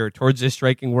gesture towards a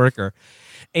striking worker.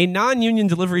 A non-union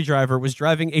delivery driver was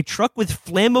driving a truck with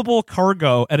flammable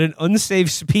cargo at an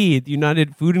unsafe speed, the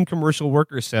United Food and Commercial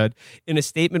Workers said in a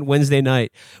statement Wednesday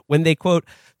night, when they, quote,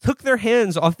 took their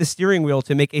hands off the steering wheel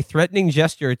to make a threatening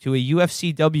gesture to a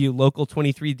UFCW Local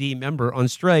 23D member on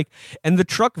strike, and the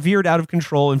truck veered out of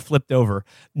control and flipped over.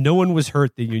 No one was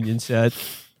hurt, the union said.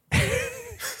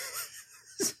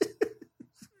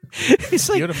 It's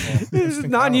like this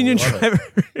non-union driver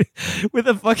with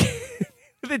a fucking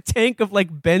with a tank of like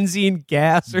benzene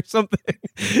gas or something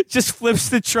just flips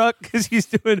the truck because he's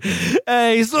doing,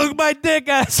 hey, suck my dick,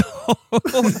 asshole.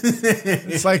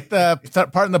 It's like the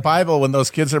part in the Bible when those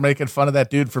kids are making fun of that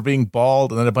dude for being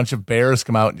bald and then a bunch of bears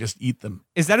come out and just eat them.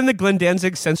 Is that in the Glenn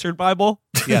Danzig censored Bible?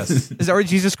 Yes. Is that where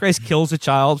Jesus Christ kills a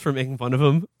child for making fun of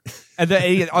him?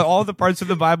 And all the parts of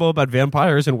the Bible about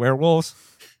vampires and werewolves?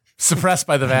 Suppressed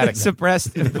by the Vatican.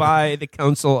 Suppressed by the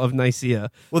Council of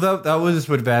Nicaea. Well, that was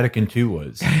what Vatican II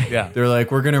was. Yeah. They're like,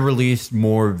 we're going to release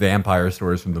more vampire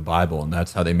stories from the Bible, and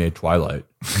that's how they made Twilight.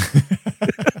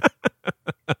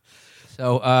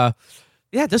 So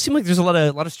Yeah, it does seem like there's a lot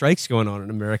of strikes going on in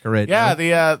America right now.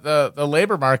 Yeah, the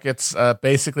labor market's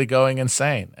basically going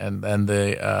insane, and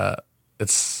the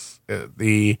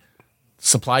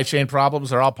supply chain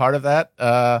problems are all part of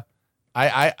that.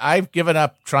 I've given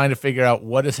up trying to figure out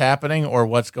what is happening or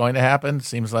what's going to happen.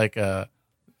 Seems like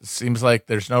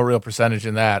there's no real percentage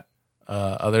in that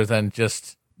other than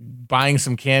just buying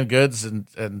some canned goods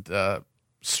and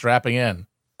strapping in.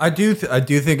 I do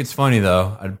think it's funny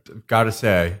though. I've got to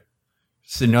say,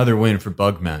 it's another win for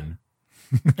Bugmen.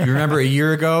 You remember a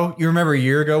year ago?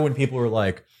 When people were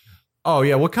like, "Oh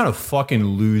yeah, what kind of fucking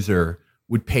loser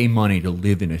would pay money to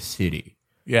live in a city?"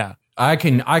 Yeah. I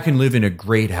can live in a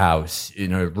great house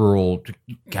in a rural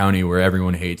county where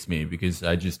everyone hates me because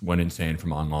I just went insane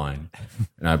from online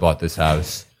and I bought this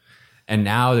house. And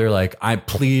now they're like,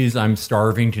 I'm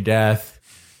starving to death.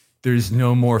 There's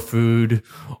no more food.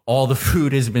 All the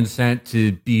food has been sent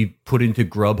to be put into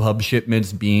Grubhub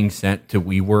shipments being sent to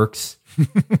WeWorks.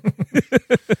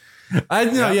 I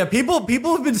know, yeah. People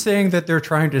have been saying that they're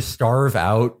trying to starve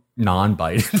out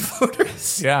non-Biden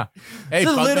voters. Yeah. Hey,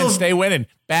 Bugman, stay winning.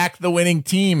 Back the winning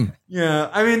team. Yeah,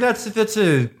 I mean that's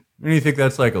a. You think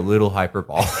that's like a little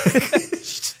hyperbolic?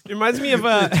 It reminds me of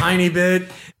a tiny bit.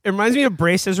 It reminds me of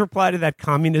Brace's reply to that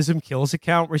Communism Kills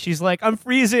account where she's like, "I'm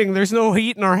freezing. There's no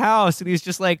heat in our house," and he's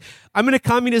just like, "I'm in a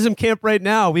communism camp right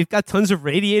now. We've got tons of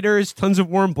radiators, tons of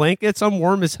warm blankets. I'm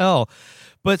warm as hell."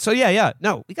 But so yeah,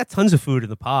 no, we got tons of food in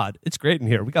the pod. It's great in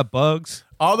here. We got bugs,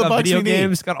 all the bugs video you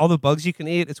games, need. got all the bugs you can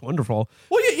eat. It's wonderful.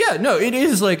 Well, yeah, no, it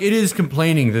is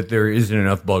complaining that there isn't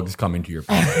enough bugs coming to your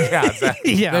pod. Yeah,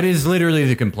 exactly. Yeah, that is literally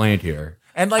the complaint here.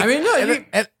 And like, I mean, no,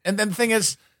 and then the thing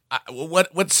is, what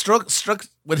has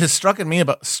struck me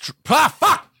about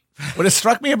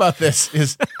this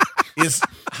is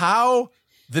how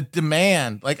the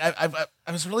demand. Like I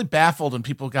was really baffled when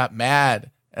people got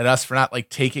mad at us for not like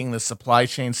taking the supply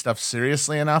chain stuff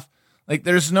seriously enough. Like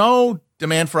there's no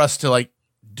demand for us to like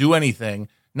do anything,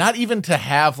 not even to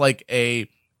have like a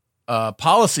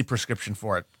policy prescription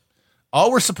for it.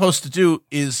 All we're supposed to do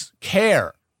is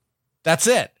care. That's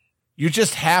it. You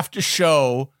just have to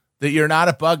show that you're not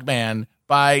a bug man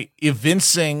by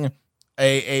evincing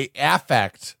a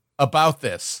affect about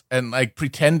this and like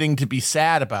pretending to be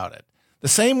sad about it. The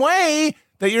same way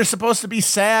that you're supposed to be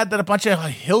sad that a bunch of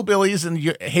hillbillies and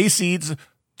hayseeds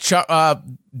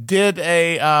did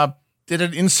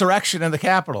an insurrection in the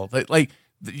Capitol. Like,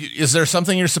 is there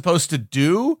something you're supposed to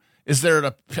do? Is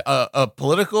there a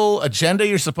political agenda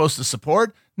you're supposed to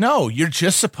support? No, you're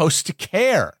just supposed to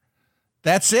care.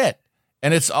 That's it.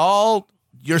 And it's all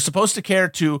you're supposed to care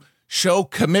to show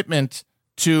commitment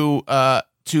to a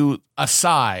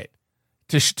side,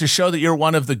 to show that you're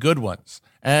one of the good ones.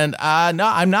 And no,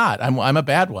 I'm not. I'm a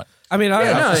bad one. I mean,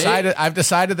 I've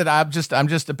decided that I'm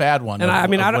just a bad one. And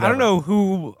I don't know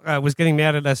who was getting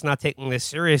mad at us not taking this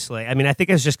seriously. I mean, I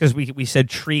think it's just because we said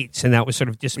treats, and that was sort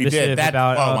of dismissive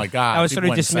about. Oh my god, that was sort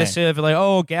of dismissive, like,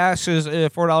 oh, gas is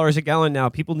 $4 a gallon now.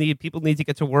 People need to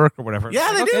get to work or whatever.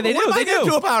 Yeah, they do. What am I going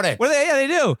to do about it? They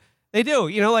do. They do,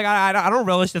 you know, like I don't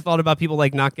relish the thought about people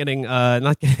like not getting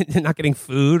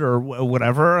food or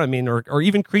whatever. I mean, or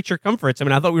even creature comforts. I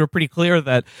mean, I thought we were pretty clear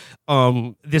that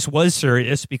this was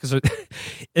serious because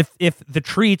if the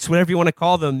treats, whatever you want to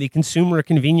call them, the consumer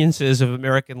conveniences of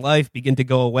American life begin to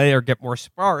go away or get more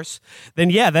sparse, then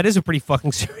yeah, that is a pretty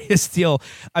fucking serious deal.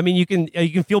 I mean, you can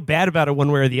feel bad about it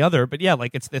one way or the other, but yeah,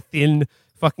 like it's the thin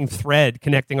fucking thread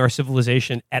connecting our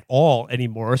civilization at all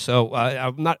anymore. So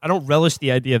I don't relish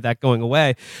the idea of that going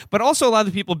away. But also a lot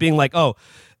of the people being like,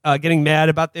 getting mad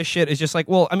about this shit is just like,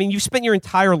 well, I mean, you've spent your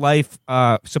entire life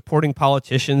supporting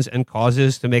politicians and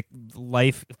causes to make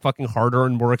life fucking harder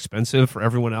and more expensive for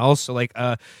everyone else. So like,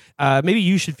 maybe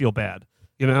you should feel bad,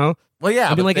 you know? Well,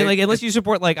 yeah, I mean, unless you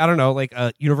support, like, I don't know, like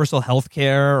universal health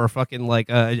care or fucking like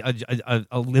a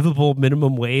livable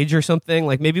minimum wage or something.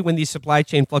 Like maybe when these supply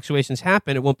chain fluctuations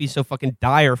happen, it won't be so fucking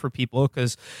dire for people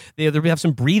because they have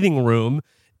some breathing room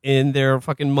in their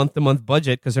fucking month-to-month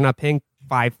budget because they're not paying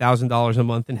 $5,000 a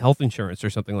month in health insurance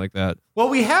or something like that. Well,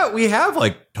 we have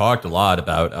like talked a lot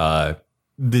about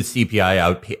the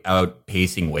CPI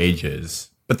outpacing wages,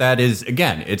 but that is,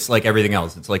 again, it's like everything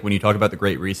else. It's like when you talk about the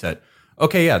Great Reset.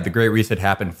 Okay, yeah, the Great Reset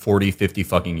happened 40, 50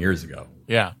 fucking years ago.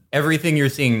 Yeah. Everything you're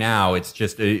seeing now, it's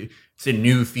just a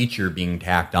new feature being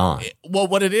tacked on. Well,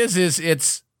 what it is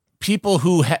it's people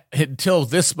who until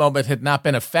this moment had not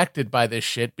been affected by this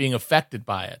shit being affected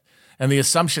by it. And the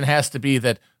assumption has to be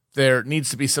that there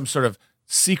needs to be some sort of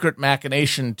secret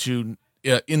machination to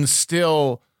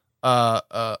instill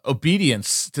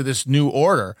obedience to this new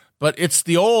order, but it's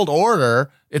the old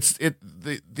order.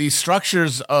 The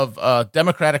structures of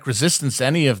democratic resistance to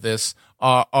any of this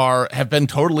have been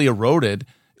totally eroded.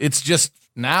 It's just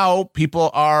now people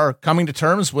are coming to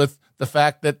terms with the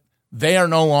fact that they are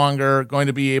no longer going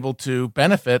to be able to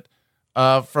benefit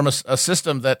from a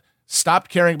system that stopped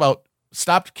caring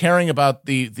about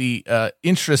the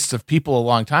interests of people a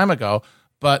long time ago,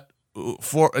 but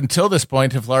until this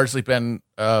point have largely been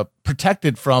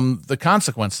protected from the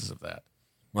consequences of that.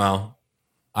 Well,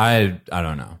 I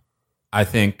don't know. I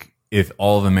think if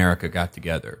all of America got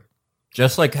together,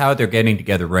 just like how they're getting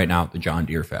together right now at the John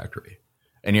Deere factory,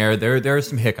 and yeah, there are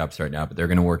some hiccups right now, but they're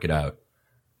going to work it out.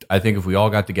 I think if we all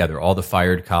got together, all the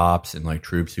fired cops and like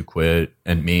troops who quit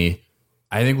and me,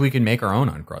 I think we can make our own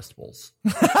Uncrustables.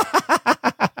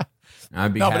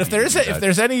 I'd be no, happy but if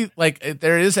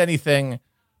there is anything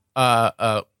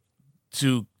to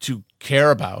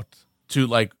care about, to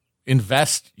like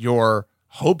invest your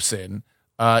hopes in,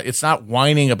 it's not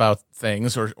whining about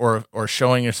things or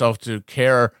showing yourself to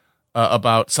care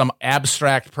about some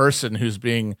abstract person who's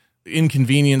being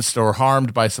inconvenienced or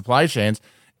harmed by supply chains.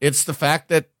 It's the fact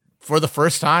that for the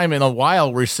first time in a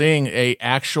while, we're seeing a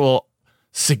actual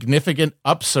significant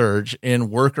upsurge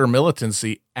in worker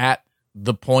militancy at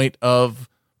the point of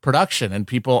production, and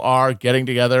people are getting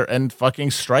together and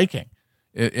fucking striking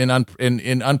in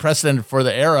unprecedented for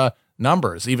the era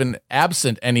numbers, even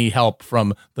absent any help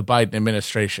from the Biden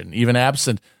administration, even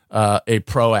absent a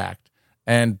PRO Act.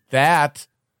 And that,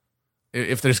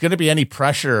 if there's going to be any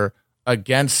pressure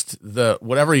against the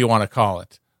whatever you want to call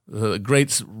it, the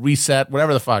Great Reset,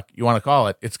 whatever the fuck you want to call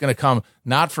it, it's going to come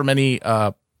not from any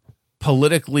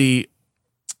politically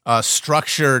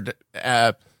structured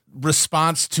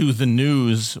response to the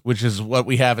news, which is what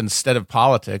we have instead of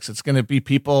politics. It's going to be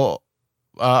people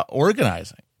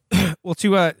organizing. Well,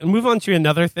 to move on to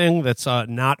another thing that's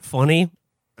not funny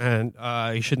and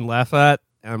you shouldn't laugh at,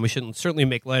 and we shouldn't certainly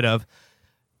make light of.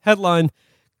 Headline: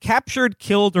 Captured,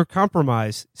 killed, or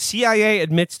compromised. CIA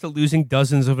admits to losing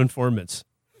dozens of informants.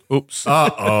 Oops.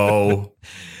 Uh-oh.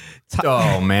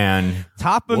 Oh, man.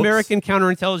 Top American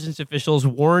counterintelligence officials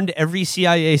warned every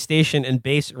CIA station and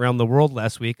base around the world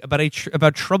last week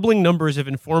about troubling numbers of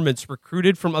informants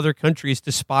recruited from other countries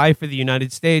to spy for the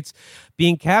United States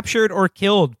being captured or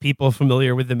killed, people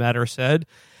familiar with the matter said.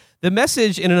 The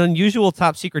message in an unusual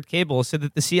top-secret cable said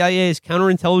that the CIA's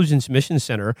Counterintelligence Mission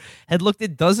Center had looked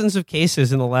at dozens of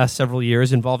cases in the last several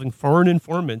years involving foreign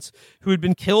informants who had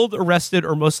been killed, arrested,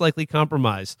 or most likely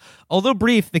compromised. Although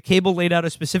brief, the cable laid out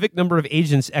a specific number of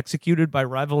agents executed by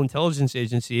rival intelligence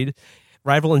agencies,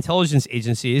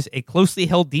 a closely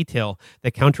held detail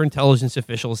that counterintelligence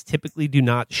officials typically do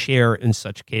not share in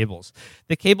such cables.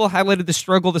 The cable highlighted the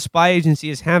struggle the spy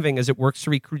agency is having as it works to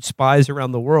recruit spies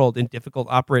around the world in difficult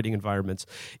operating environments.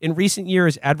 In recent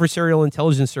years, adversarial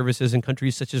intelligence services in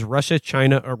countries such as Russia,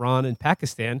 China, Iran, and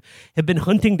Pakistan have been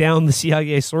hunting down the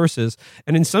CIA sources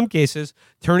and in some cases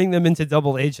turning them into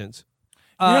double agents.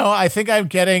 I think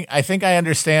I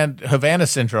understand Havana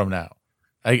syndrome now.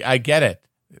 I get it.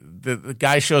 The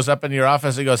guy shows up in your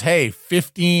office and goes, "Hey,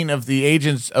 15 of the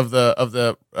agents of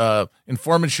the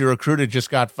informants you recruited just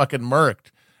got fucking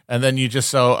murked," and then you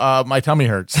just my tummy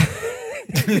hurts.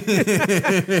 But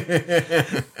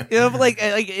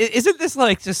isn't this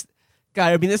like just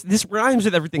guy? I mean, this rhymes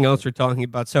with everything else we're talking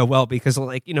about so well because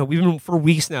we've been for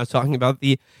weeks now talking about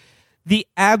the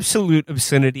absolute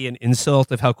obscenity and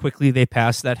insult of how quickly they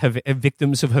passed that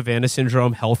Victims of Havana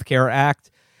Syndrome Healthcare Act.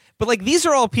 But these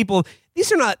are all people. This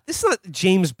is not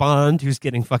James Bond who's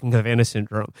getting fucking Havana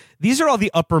Syndrome. These are all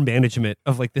the upper management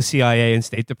of the CIA and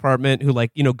State Department who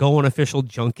go on official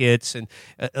junkets and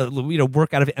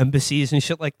work out of embassies and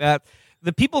shit like that.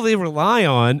 The people they rely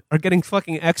on are getting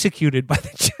fucking executed by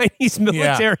the Chinese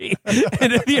military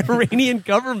and the Iranian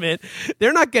government.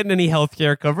 They're not getting any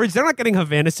healthcare coverage. They're not getting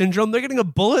Havana Syndrome. They're getting a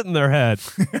bullet in their head.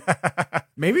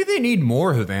 Maybe they need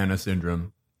more Havana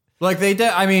Syndrome.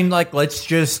 Let's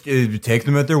just take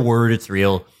them at their word. It's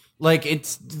real.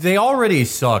 They already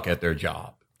suck at their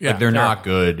job. Yeah, they're not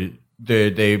good. They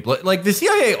the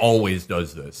CIA always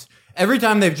does this. Every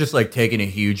time they've just taken a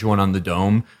huge one on the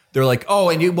dome, they're like, oh,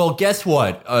 and guess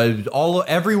what?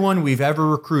 Everyone we've ever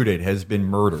recruited has been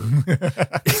murdered.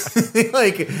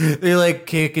 they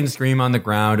kick and scream on the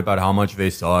ground about how much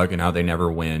they suck and how they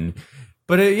never win.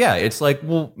 But it's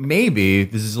maybe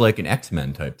this is an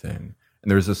X-Men type thing. And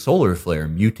there's a solar flare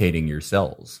mutating your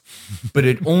cells. But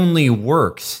it only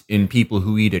works in people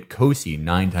who eat at Kosi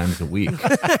 9 times a week.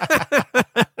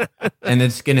 And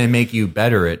it's going to make you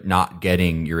better at not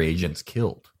getting your agents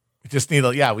killed. We just need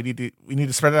we need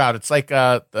to spread it out. It's like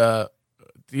the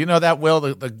Do you know that, Will?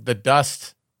 The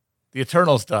dust, the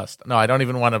Eternals dust. No, I don't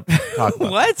even want to talk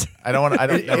about What? I don't want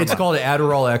to. It's called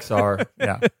Adderall XR.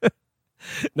 Yeah.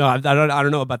 No, I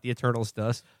don't know about the Eternals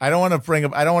dust. I don't want to bring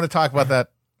up. I don't want to talk about that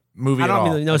movie I at don't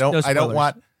all. mean- no- I don't. no I don't spoilers.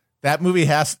 want that movie.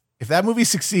 If that movie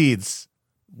succeeds,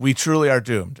 we truly are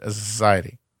doomed as a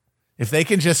society. If they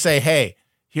can just say, "Hey,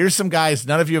 here's some guys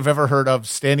none of you have ever heard of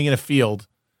standing in a field,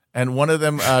 and one of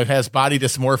them has body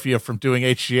dysmorphia from doing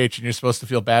HGH, and you're supposed to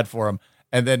feel bad for him,"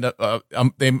 and then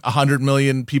 100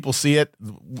 million people see it,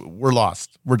 we're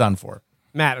lost. We're done for.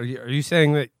 Matt, are you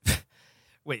saying that?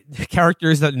 Wait,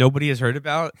 characters that nobody has heard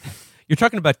about? You're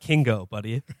talking about Kingo,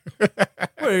 buddy.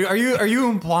 Wait, are you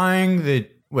implying that?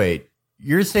 Wait,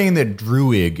 you're saying that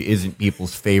Druig isn't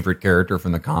people's favorite character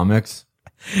from the comics?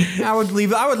 I would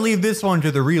leave this one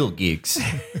to the real geeks.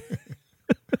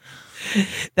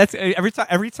 That's every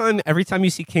time you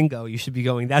see Kingo, you should be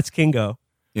going, "That's Kingo."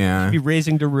 Yeah. Be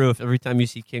raising the roof every time you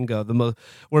see Kingo,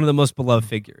 one of the most beloved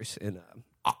figures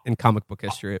in comic book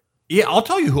history. Yeah, I'll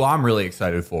tell you who I'm really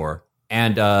excited for.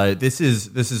 And this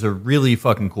is a really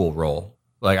fucking cool role.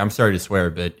 Like, I'm sorry to swear,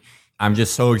 but I'm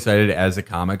just so excited as a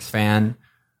comics fan.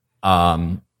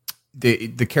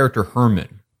 The character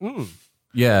Herman.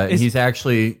 Yeah, he's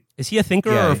actually... Is he a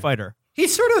thinker or a fighter?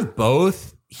 He's sort of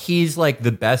both. He's like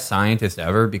the best scientist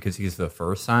ever because he's the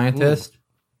first scientist.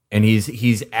 And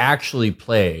he's actually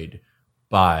played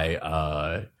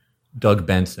by Doug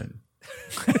Benson.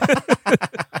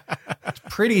 It's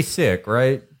pretty sick,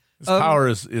 right? His power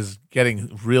is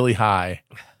getting really high.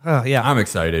 Oh yeah, I'm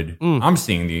excited. I'm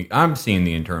seeing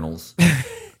the internals.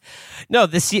 No,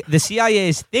 the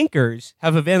CIA's thinkers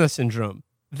have Havana syndrome.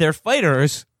 Their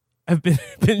fighters have been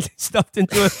stuffed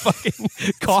into a fucking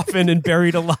coffin and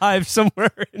buried alive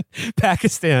somewhere in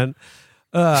Pakistan.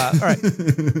 All right.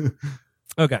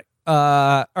 Okay.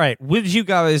 All right. Would you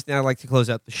guys now like to close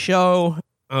out the show?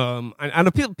 I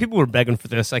know people were begging for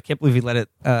this. I can't believe we let it.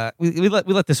 We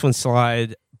let this one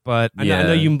slide. But I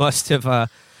know you must have. All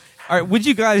right. Would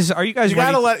you guys? Are you guys? You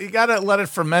ready? gotta let it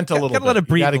ferment a little bit. Let it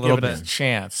breathe you gotta a little give it bit. a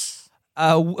chance.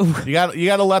 W- You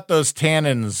gotta let those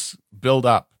tannins build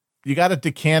up. You gotta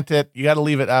decant it. You gotta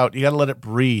leave it out. You gotta let it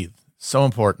breathe. So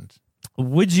important.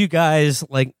 would you guys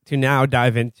like to now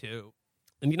dive into?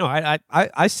 And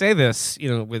I say this,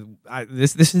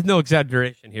 this is no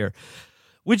exaggeration here.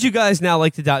 Would you guys now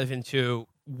like to dive into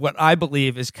what I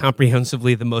believe is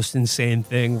comprehensively the most insane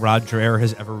thing Rod Dreher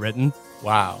has ever written?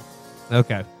 Wow,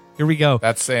 Okay, here we go.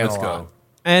 that's saying Let's a lot. go.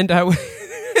 And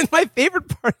and my favorite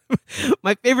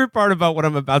part about what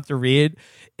I'm about to read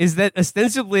is that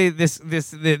ostensibly this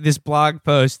blog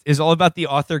post is all about the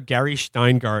author Gary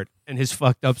Steingart and his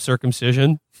fucked up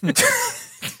circumcision.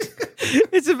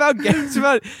 It's about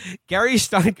Gary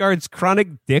Steingart's chronic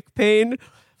dick pain,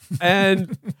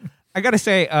 and I gotta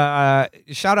say,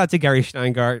 shout out to Gary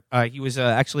Steingart. He was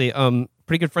actually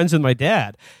pretty good friends with my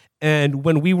dad, and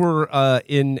when we were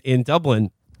in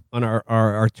Dublin on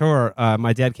our tour,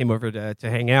 my dad came over to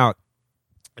hang out,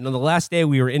 and on the last day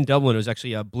we were in Dublin, it was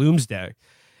actually Bloomsday,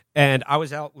 and I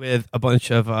was out with a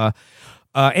bunch of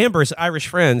Amber's Irish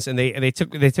friends, and they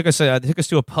took us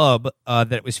to a pub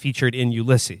that was featured in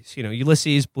Ulysses.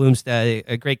 Ulysses, Bloomsday,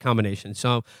 a great combination.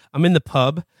 So I'm in the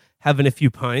pub having a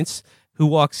few pints. Who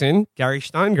walks in? Gary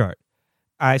Steingart.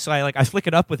 I flick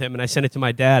it up with him and I send it to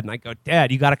my dad and I go,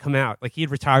 "Dad, you got to come out." Like, he had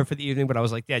retired for the evening, but I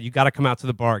was like, "Dad, you got to come out to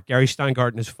the bar. Gary Steingart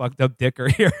and his fucked up dick are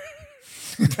here."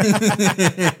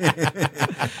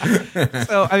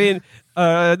 So I mean,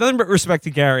 nothing but respect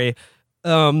to Gary.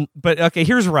 But okay,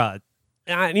 here's Rod.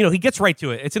 He gets right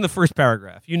to it. It's in the first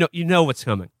paragraph. You know what's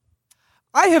coming.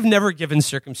 I have never given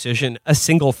circumcision a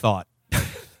single thought.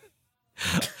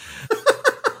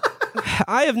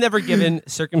 I have never given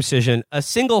circumcision a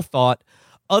single thought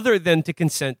other than to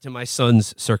consent to my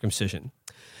son's circumcision.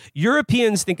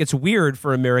 Europeans think it's weird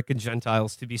for American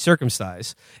Gentiles to be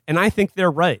circumcised, and I think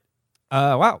they're right.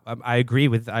 Wow, I agree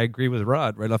with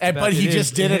Rod right off the bat. But he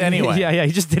just did it anyway. Yeah,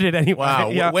 he just did it anyway. Wow,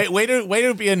 Yeah. way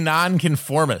to be a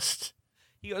nonconformist.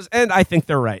 He goes, and I think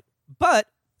they're right. But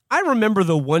I remember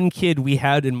the one kid we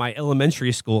had in my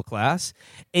elementary school class,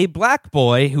 a black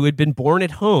boy who had been born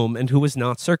at home and who was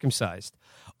not circumcised.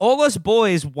 All us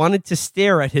boys wanted to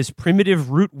stare at his primitive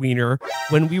root wiener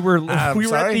when we were at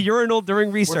sorry? the urinal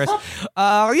during recess.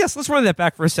 Yes, let's run that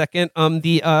back for a second.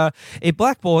 A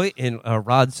black boy in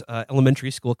Rod's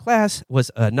elementary school class was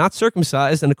not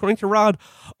circumcised, and according to Rod,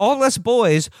 all us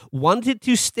boys wanted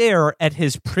to stare at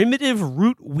his primitive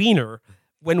root wiener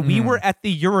when we were at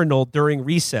the urinal during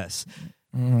recess.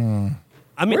 I mean,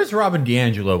 Where's Robin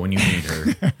DiAngelo when you need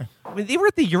her? when they were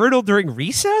at the urinal during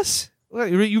recess?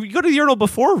 You go to the urinal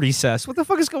before recess. What the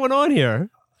fuck is going on here?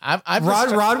 I'm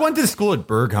Rod went to school at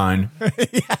Berghain.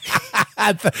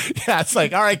 Yeah, it's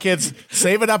like, all right, kids,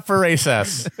 save it up for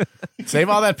recess. Save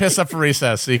all that piss up for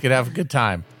recess so you can have a good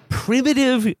time.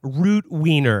 Primitive root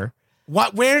wiener.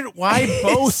 What? Where? Why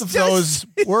both of those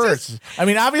words? I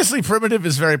mean, obviously, primitive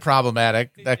is very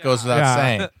problematic. That goes without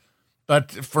saying.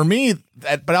 But for me,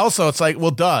 but also it's like,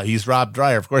 well, duh, he's Rob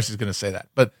Dreyer. Of course, he's going to say that.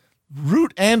 But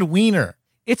root and wiener.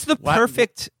 It's the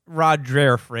perfect Rod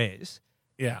Dreher phrase.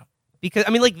 Yeah. Because,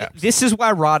 I mean, like, this is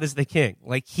why Rod is the king.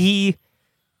 Like, he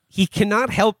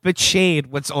cannot help but shade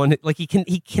what's on it. Like, he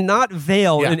cannot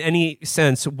veil in any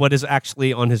sense what is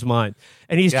actually on his mind.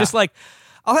 And he's just like,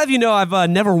 I'll have you know, I've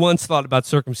never once thought about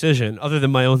circumcision, other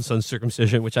than my own son's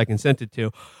circumcision, which I consented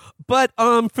to. But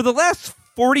for the last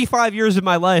 45 years of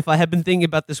my life, I have been thinking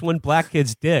about this one black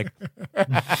kid's dick.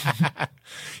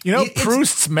 You know,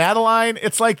 Proust's Madeline,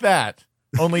 it's like that.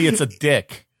 Only it's a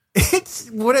dick. It's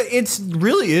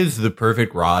really is the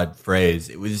perfect Rod phrase.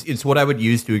 It's what I would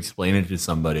use to explain it to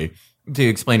somebody, to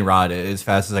explain Rod as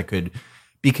fast as I could,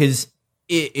 because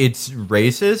it's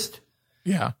racist.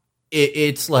 Yeah.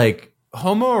 It's like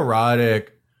homoerotic,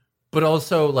 but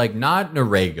also like not in a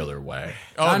regular way.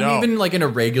 Not even like in a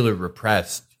regular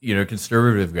repressed,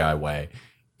 conservative guy way.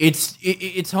 It's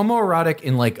homoerotic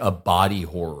in like a body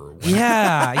horror way.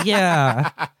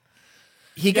 Yeah.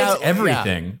 He gets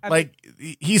everything. Yeah. Like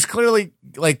he's clearly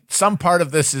like some part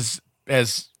of this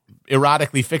has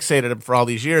erotically fixated him for all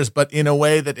these years, but in a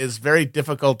way that is very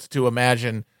difficult to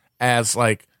imagine as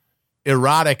like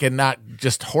erotic and not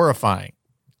just horrifying.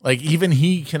 Like even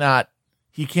he can't.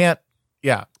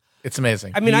 Yeah, it's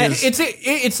amazing. I mean,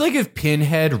 it's like if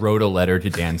Pinhead wrote a letter to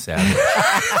Dan Savage.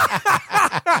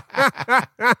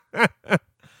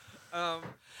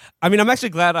 I mean, I'm actually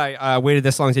glad I waited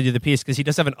this long to do the piece, because he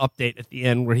does have an update at the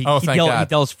end where he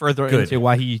delves further into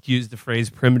why he used the phrase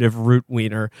primitive root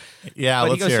wiener. Yeah,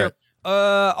 let's hear it.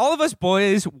 All of us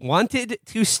boys wanted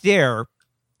to stare,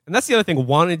 and that's the other thing,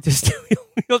 wanted to stare.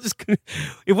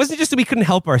 It wasn't just that we couldn't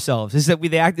help ourselves, it's that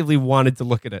they actively wanted to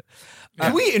look at it.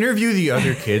 Can we interview the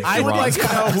other kids? I would like to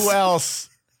know who else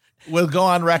will go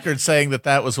on record saying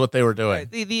that was what they were doing.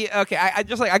 Okay, I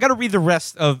got to read the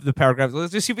rest of the paragraphs.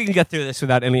 Let's just see if we can get through this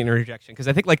without any interjection, because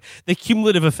I think like the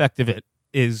cumulative effect of it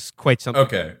is quite something.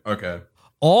 Okay.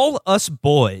 All us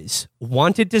boys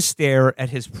wanted to stare at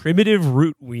his primitive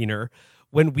root wiener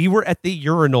when we were at the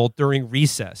urinal during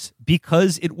recess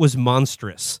because it was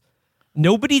monstrous.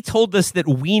 Nobody told us that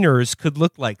wieners could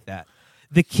look like that.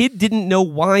 The kid didn't know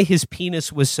why his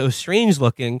penis was so strange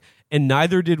looking, and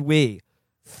neither did we.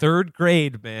 3rd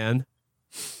grade, man.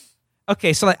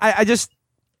 Okay, so I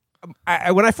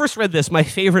when I first read this, my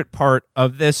favorite part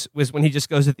of this was when he just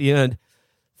goes at the end,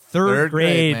 third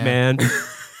grade, man.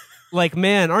 Like,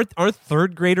 man, aren't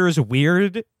 3rd graders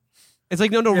weird? It's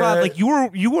like, no, Rob, like you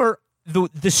were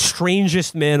the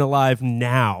strangest man alive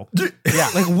now. Yeah.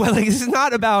 Like this is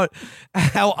not about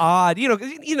how odd,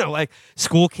 like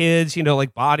school kids,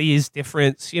 like bodies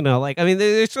difference, like, I mean,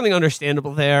 there's something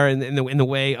understandable there in the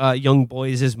way young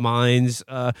boys' minds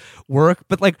work.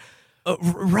 But like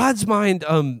Rod's mind,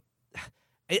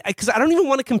 because I don't even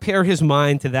want to compare his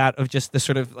mind to that of just the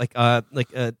sort of like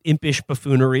impish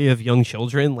buffoonery of young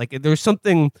children. Like there's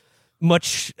something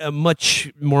much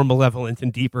more malevolent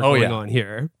and deeper going on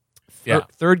here. Yeah.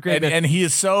 3rd grade, and he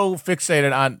is so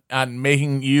fixated on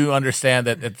making you understand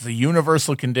that it's a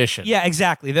universal condition. Yeah,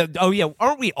 exactly.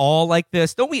 Aren't we all like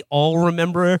this? Don't we all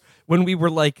remember when we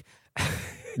were like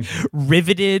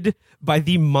riveted by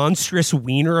the monstrous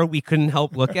wiener we couldn't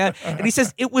help look at? And he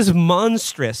says it was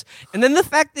monstrous. And then the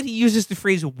fact that he uses the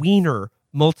phrase wiener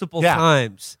multiple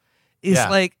times is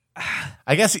like,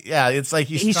 I guess, it's like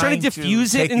he's trying to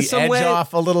diffuse it in some way, edge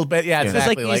off a little bit. Yeah,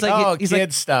 exactly. He's kid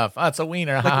like, stuff. Oh, it's a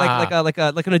wiener.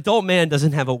 Like an adult man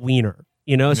doesn't have a wiener,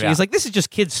 So he's like, this is just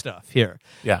kid stuff here.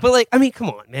 Yeah. But like, I mean, come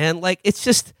on, man. Like, it's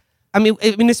just, I mean,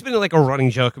 it's been like a running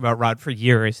joke about Rod for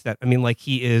years that, I mean, like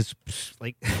he is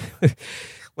like,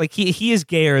 like he is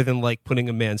gayer than like putting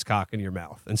a man's cock in your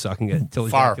mouth and sucking it until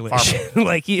ejaculation.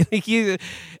 Like he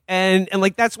and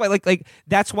like that's why like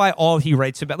that's why all he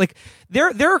writes about, like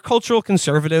there are cultural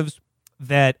conservatives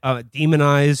that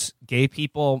demonize gay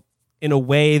people in a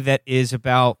way that is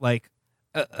about like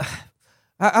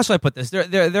how should I put this? There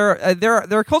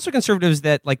are cultural conservatives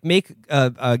that like make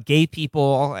gay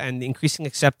people and increasing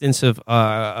acceptance of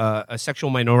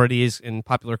sexual minorities in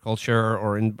popular culture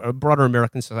or in broader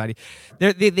American society.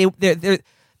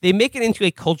 They make it into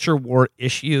a culture war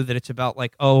issue that it's about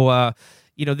like,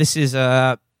 this is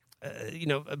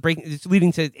it's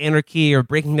leading to anarchy or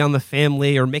breaking down the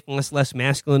family or making us less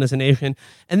masculine as a nation.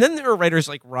 And then there are writers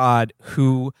like Rod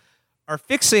who are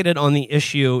fixated on the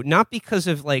issue not because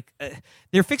of like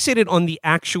they're fixated on the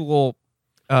actual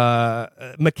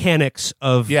mechanics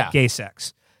of gay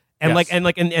sex, and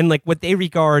like what they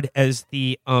regard as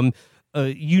the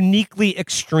uniquely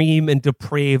extreme and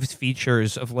depraved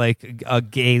features of like a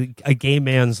gay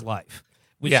man's life,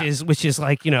 which is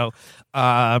like, you know,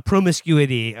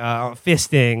 promiscuity,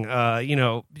 fisting, you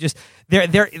know, just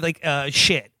they're like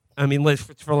shit. I mean,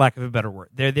 for lack of a better word,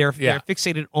 they're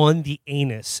fixated on the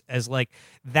anus as like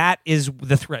that is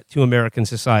the threat to American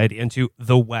society and to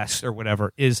the West or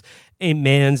whatever is a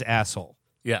man's asshole.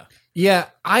 Yeah. Yeah,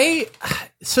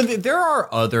 there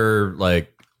are other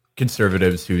like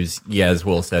conservatives whose, as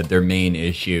Will said, their main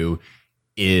issue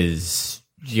is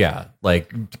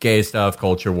like gay stuff,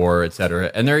 culture war, etc.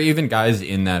 And there are even guys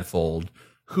in that fold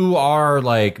who are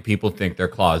like people think they're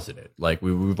closeted. Like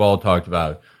we've all talked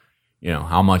about, you know,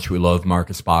 how much we love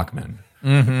Marcus Bachmann.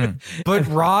 Mm-hmm. But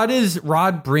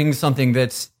Rod brings something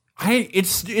that's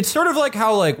it's sort of like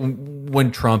how like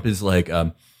when Trump is like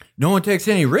no one takes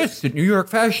any risks at New York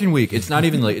Fashion Week. It's not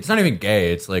even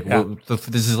gay. It's like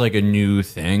this is like a new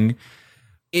thing.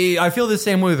 I feel the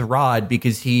same way with Rod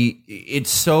because it's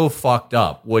so fucked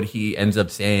up what he ends up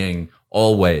saying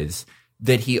always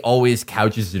that he always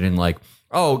couches it in like,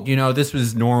 oh, you know, this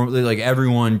was normally like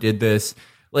everyone did this.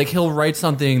 Like he'll write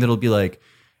something that'll be like,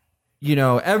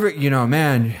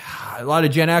 man, a lot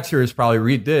of Gen Xers probably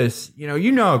read this.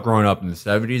 Growing up in the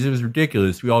 70s, it was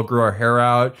ridiculous. We all grew our hair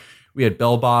out. We had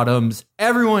bell bottoms.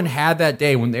 Everyone had that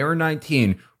day when they were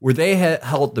 19 where they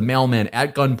held the mailman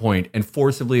at gunpoint and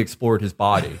forcibly explored his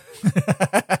body.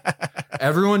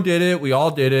 Everyone did it. We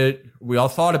all did it. We all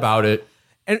thought about it.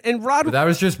 And Rod, but that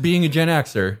was just being a Gen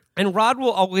Xer. And Rod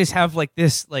will always have like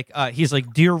this, like he's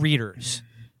like, dear readers,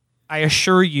 I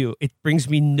assure you, it brings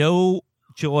me no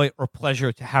joy or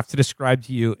pleasure to have to describe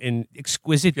to you in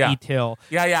exquisite detail.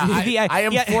 I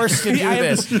am forced to do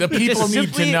this. The people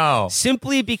need to know.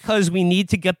 Simply because we need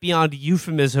to get beyond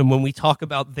euphemism when we talk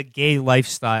about the gay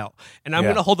lifestyle. And I'm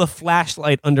going to hold a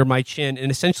flashlight under my chin and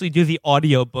essentially do the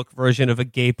audiobook version of a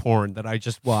gay porn that I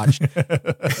just watched.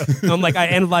 I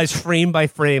analyze frame by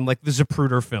frame like the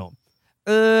Zapruder film.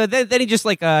 Then he just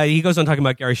like he goes on talking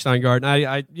about Gary Steingart,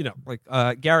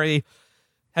 and Gary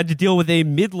had to deal with a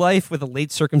midlife with a late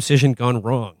circumcision gone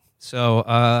wrong.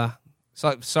 So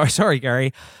sorry,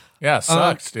 Gary. Yeah,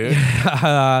 sucks, dude.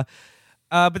 But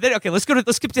then let's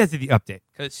skip to the update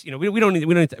because we don't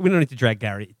need to drag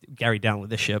Gary down with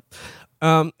this ship.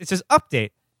 It says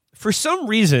update. For some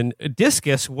reason,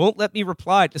 Discus won't let me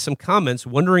reply to some comments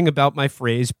wondering about my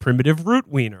phrase primitive root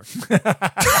wiener.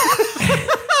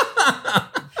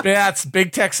 That's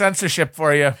big tech censorship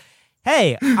for you.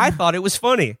 Hey, I thought it was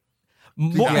funny.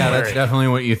 That's definitely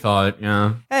what you thought.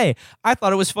 Yeah. Hey, I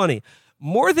thought it was funny.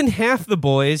 More than half the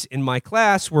boys in my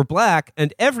class were black,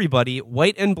 and everybody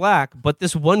white and black, but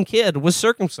this one kid was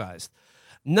circumcised.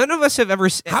 None of us have ever.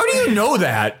 How do you know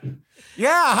that?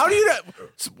 Yeah. How do you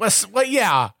know?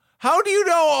 Yeah. How do you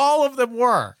know all of them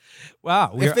were?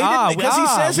 Wow. Because he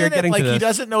says in it like he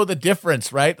doesn't know the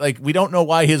difference, right? Like we don't know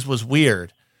why his was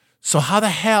weird. So how the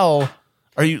hell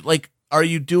are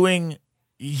you doing?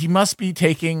 He must be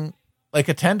taking like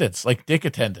attendance, like dick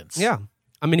attendance. Yeah.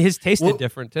 I mean, his tasted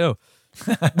different too.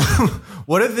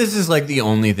 What if this is like the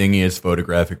only thing he has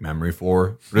photographic memory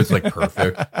for? But it's like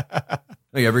perfect.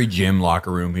 Like every gym locker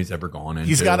room he's ever gone into.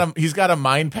 He's got a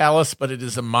mind palace, but it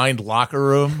is a mind locker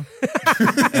room.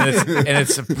 and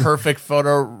it's a perfect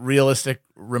photorealistic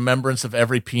remembrance of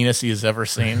every penis he has ever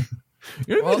seen.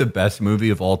 It would be the best movie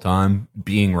of all time,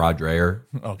 being Rod Dreher.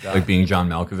 Oh, God. Like being John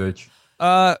Malkovich.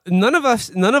 None of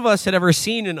us had ever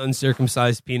seen an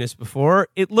uncircumcised penis before.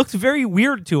 It looked very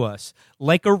weird to us,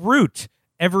 like a root.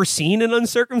 Ever seen an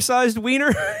uncircumcised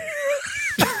wiener?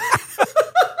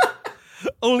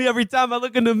 Only every time I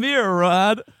look in the mirror,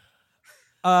 Rod.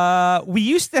 We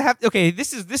used to have. Okay,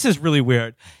 this is really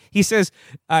weird. He says,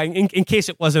 in case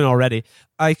it wasn't already,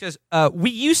 he says, we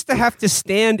used to have to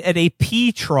stand at a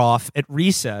pee trough at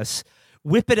recess,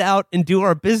 whip it out, and do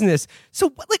our business.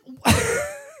 So, like,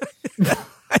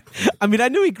 I mean, I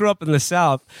knew he grew up in the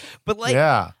South, but like,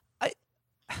 yeah.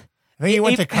 I think he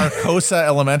went to Carcosa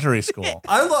Elementary School.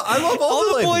 I love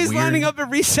all the boys lining up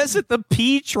at recess at the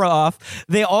pee trough.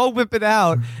 They all whip it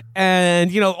out,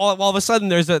 and all of a sudden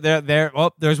there's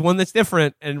one that's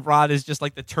different, and Rod is just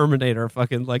like the Terminator,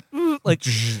 fucking like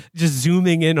just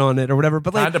zooming in on it or whatever.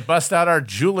 But like, had to bust out our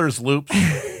jeweler's loops.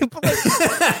 It's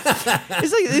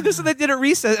like this is what they did at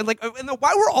recess, and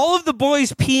why were all of the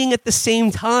boys peeing at the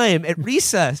same time at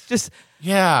recess? Just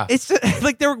it's just,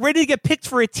 like they were ready to get picked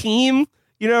for a team.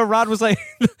 Rod was like,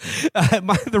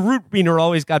 the root wiener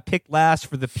always got picked last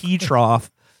for the pee trough.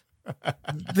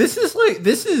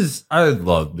 I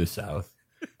love the South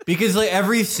because like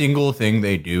every single thing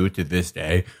they do to this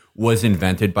day was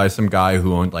invented by some guy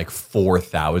who owned like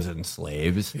 4,000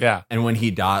 slaves. Yeah. And when he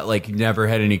died, like he never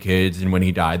had any kids. And when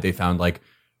he died, they found like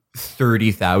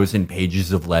 30,000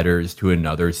 pages of letters to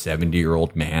another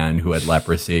 70-year-old man who had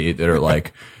leprosy that are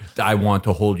like, I want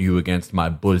to hold you against my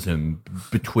bosom,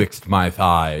 betwixt my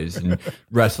thighs, and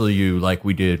wrestle you like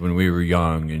we did when we were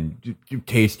young, and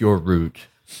taste your root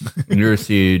and your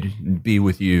seed, and be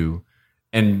with you.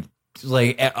 And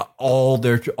like all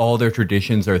their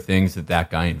traditions are things that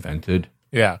guy invented.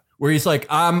 Yeah. Where he's like,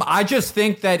 I just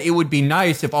think that it would be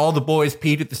nice if all the boys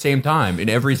peed at the same time in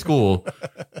every school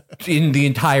in the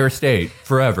entire state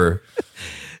forever.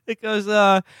 It goes,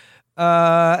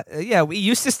 we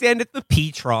used to stand at the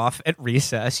pee trough at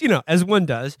recess, as one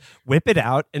does, whip it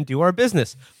out and do our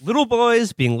business. Little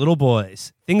boys being little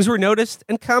boys. Things were noticed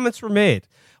and comments were made.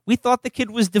 We thought the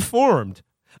kid was deformed.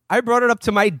 I brought it up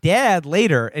to my dad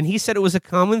later, and he said it was a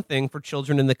common thing for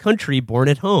children in the country born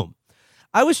at home.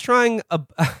 I was trying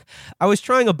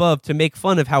above to make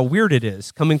fun of how weird it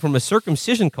is, coming from a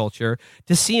circumcision culture,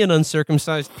 to see an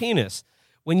uncircumcised penis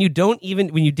when you didn't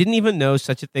even know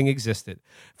such a thing existed.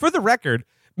 For the record,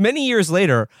 many years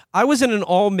later, I was in an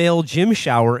all-male gym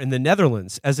shower in the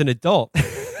Netherlands as an adult.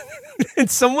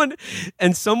 And someone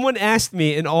asked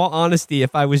me in all honesty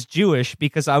if I was Jewish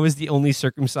because I was the only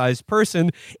circumcised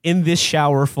person in this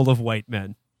shower full of white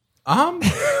men.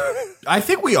 I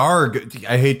think we are,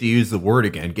 I hate to use the word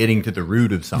again, getting to the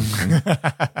root of something.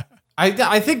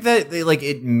 I think that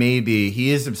he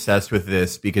is obsessed with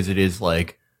this because it is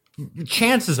like,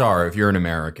 chances are if you're an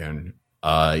American,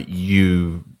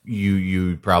 you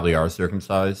probably are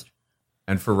circumcised.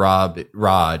 And for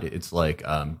Rod, it's like,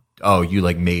 you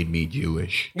like made me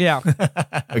Jewish. Yeah.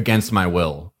 Against my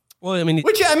will. Well, I mean, and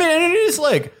it is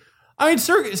like,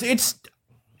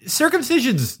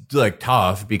 circumcision's like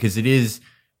tough because it is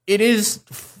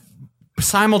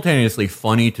simultaneously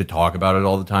funny to talk about it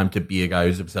all the time, to be a guy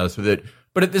who's obsessed with it.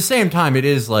 But at the same time, it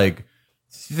is like,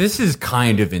 this is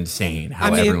kind of insane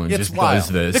how everyone just does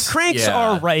this. The cranks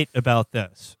are right about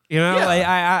this.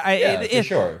 For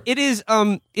sure. It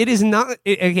is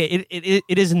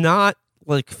not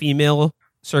like female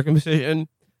circumcision,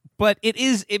 but it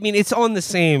is, it's on the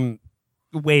same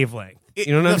wavelength.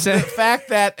 You know what I'm saying? The fact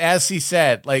that, as he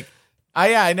said, like,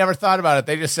 I never thought about it.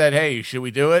 They just said, hey, should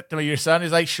we do it to your son?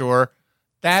 He's like, sure.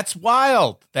 That's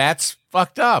wild. That's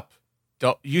fucked up.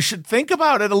 You should think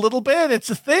about it a little bit. It's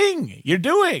a thing you're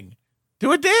doing.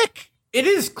 Do a dick. It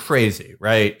is crazy,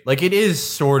 right? Like, it is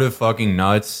sort of fucking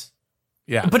nuts.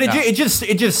 Yeah. But it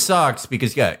just sucks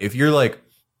because, if you're like,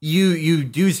 you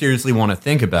do seriously want to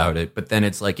think about it, but then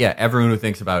it's like, everyone who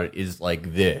thinks about it is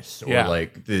like this, or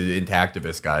like the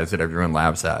intactivist guys that everyone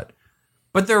laughs at.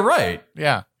 But they're right.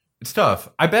 Yeah. It's tough.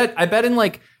 I bet in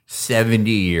like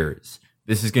 70 years,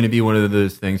 this is going to be one of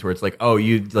those things where it's like, oh,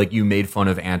 you made fun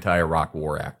of anti-Iraq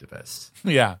war activists.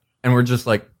 Yeah. And we're just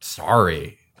like,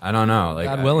 sorry. I don't know. Like,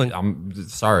 God willing. I'm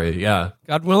sorry. Yeah.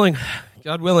 God willing.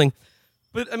 God willing.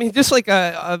 But just like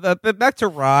back to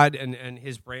Rod and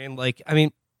his brain, like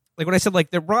when I said, like,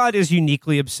 the Rod is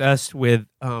uniquely obsessed with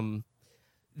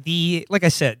the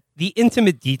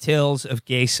intimate details of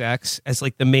gay sex as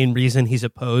like the main reason he's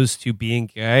opposed to being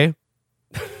gay.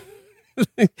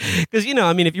 Because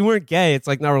if you weren't gay, it's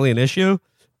like not really an issue.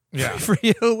 Yeah. For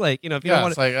you, like, if you don't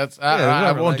want it's like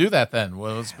I won't do that then.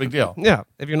 Well, it's a big deal. Yeah,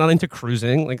 if you're not into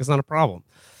cruising, like, it's not a problem.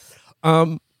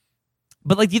 But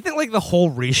like, do you think like the whole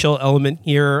racial element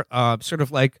here, sort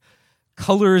of like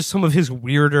colors some of his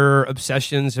weirder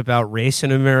obsessions about race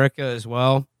in America as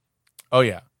well? Oh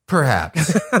yeah,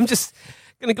 perhaps. I'm just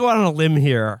gonna go out on a limb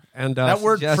here and that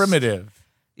word primitive.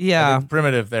 Yeah, I think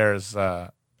primitive there is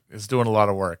doing a lot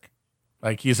of work.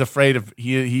 Like, he's afraid of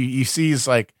he sees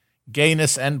like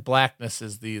gayness and blackness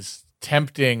as these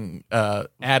tempting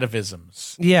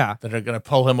atavisms. Yeah, that are going to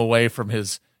pull him away from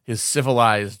his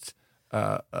civilized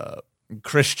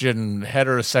Christian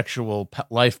heterosexual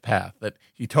life path that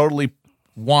he totally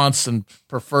wants and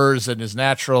prefers and is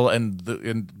natural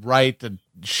and right. And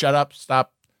shut up,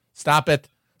 stop it,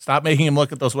 stop making him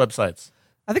look at those websites.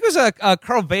 I think it was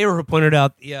Carl Bayer who pointed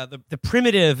out the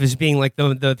primitive as being like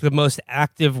the most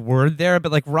active word there,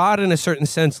 but like Rod, in a certain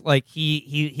sense, like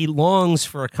he longs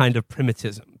for a kind of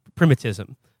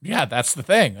primitivism. Yeah, that's the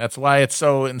thing. That's why it's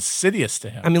so insidious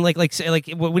to him. Like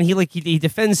when he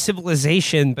defends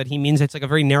civilization, but he means it's like a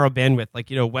very narrow bandwidth. Like,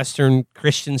 Western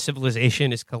Christian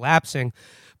civilization is collapsing,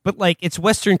 but like it's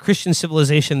Western Christian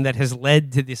civilization that has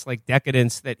led to this like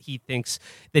decadence that he thinks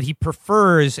that he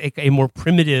prefers a more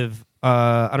primitive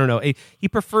I don't know. He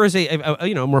prefers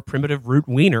a more primitive root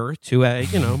wiener to a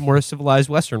more civilized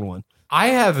Western one.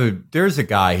 There's a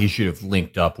guy he should have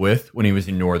linked up with when he was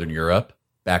in Northern Europe,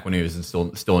 back when he was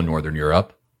still in Northern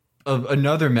Europe.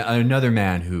 Another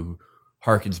man who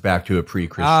harkens back to a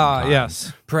pre-Christian time.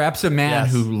 Yes. Perhaps a man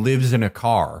who lives in a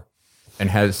car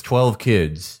and has 12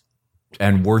 kids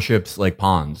and worships like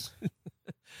pawns.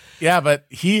 Yeah, but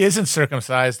he isn't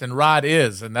circumcised, and Rod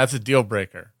is, and that's a deal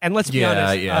breaker. And let's be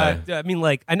honest. Yeah. I mean,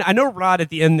 like, I know Rod at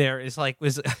the end there was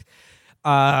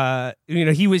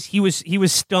he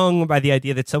was stung by the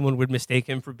idea that someone would mistake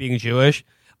him for being Jewish.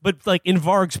 But like in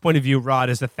Varg's point of view, Rod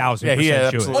is 1,000% Jewish.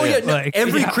 absolutely. Oh yeah, no,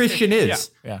 every Christian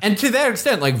is, Yeah. and to that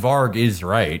extent, like Varg is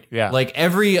right. Yeah. Like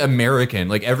every American,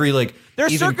 like every like They're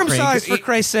even circumcised crank, for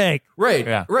Christ's sake. Right,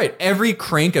 Yeah. right. Every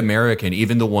crank American,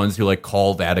 even the ones who like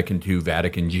call Vatican II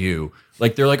Vatican Jew,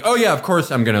 like they're like, oh yeah, of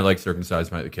course I'm gonna like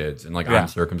circumcise my kids, and like I'm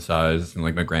circumcised, and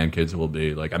like my grandkids will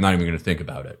be like, I'm not even gonna think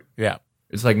about it. Yeah.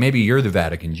 It's like maybe you're the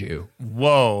Vatican Jew.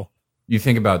 Whoa. You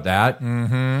think about that,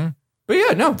 but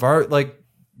yeah, no,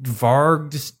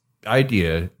 Varg's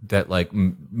idea that like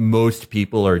most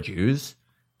people are Jews,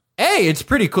 it's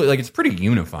pretty cool. Like it's pretty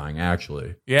unifying,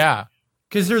 actually. Yeah.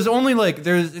 Because there's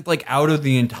out of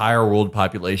the entire world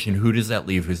population, who does that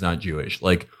leave who's not Jewish?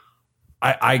 Like,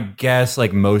 I guess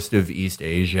like most of East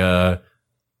Asia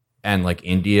and like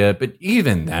India, but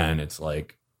even then, it's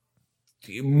like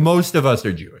most of us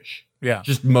are Jewish. Yeah.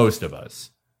 Just most of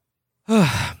us.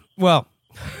 Well,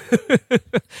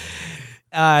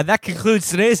 that concludes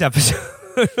today's episode.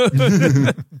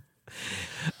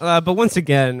 But once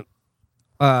again,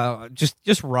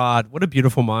 just Rod. What a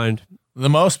beautiful mind. The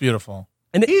most beautiful.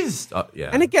 And He's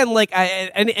and again, like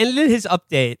and in his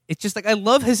update, it's just like I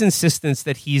love his insistence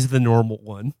that he's the normal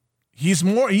one. He's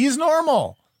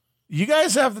normal. You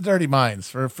guys have the dirty minds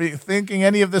for thinking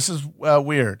any of this is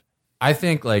weird. I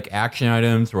think like action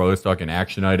items, we're always talking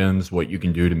action items, what you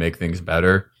can do to make things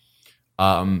better.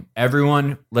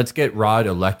 Everyone, let's get Rod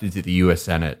elected to the U.S.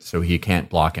 Senate so he can't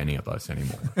block any of us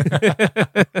anymore.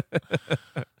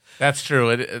 That's true.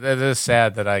 It is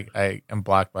sad that I am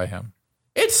blocked by him.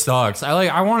 It sucks.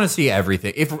 I want to see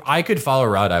everything. If I could follow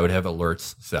Rod, I would have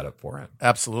alerts set up for him.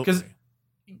 Absolutely. Because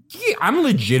I'm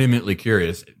legitimately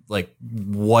curious, like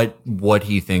what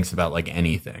he thinks about like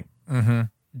anything. Mm-hmm.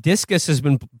 Discus has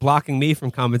been blocking me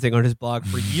from commenting on his blog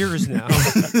for years now.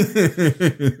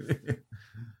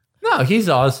 No, he's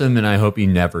awesome, and I hope he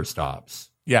never stops.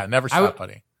 Yeah, never stop,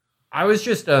 buddy. I was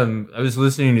just I was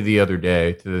listening to the other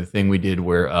day to the thing we did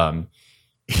where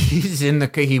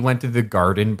he went to the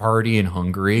garden party in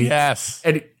Hungary. Yes.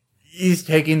 And he's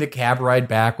taking the cab ride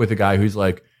back with a guy who's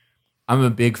like, I'm a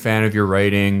big fan of your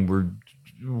writing.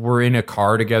 We're in a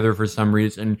car together for some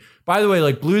reason. By the way,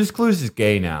 like Blue's Clues is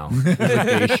gay now. There's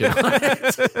a gay shit on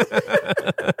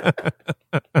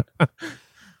it.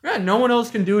 Yeah, no one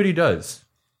else can do what he does.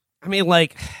 I mean,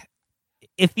 like,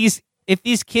 if these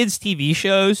kids' TV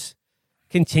shows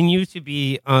continue to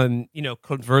be,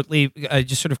 covertly,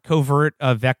 just sort of covert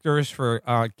vectors for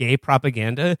gay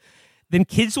propaganda, then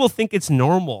kids will think it's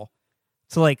normal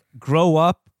to like grow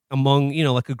up among,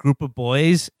 like a group of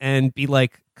boys and be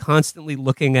like constantly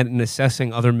looking at and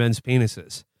assessing other men's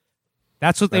penises.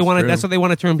 That's what they want to. That's what they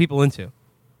want to turn people into.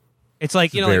 It's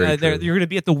like you're going to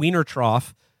be at the wiener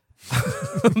trough.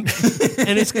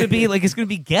 And it's gonna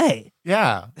be gay.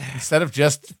 Yeah, instead of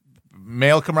just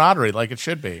male camaraderie like it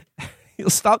should be. I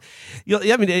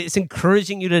mean, it's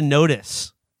encouraging you to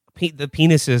notice the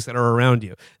penises that are around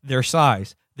you, their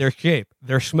size, their shape,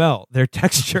 their smell, their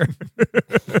texture.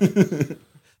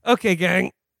 Okay,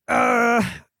 gang.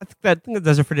 I think that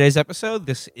does it for today's episode.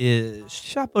 This is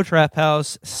Chapo Trap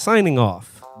House signing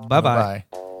off. Bye-bye.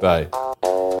 Bye.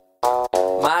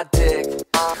 My dick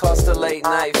cost a late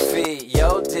night fee.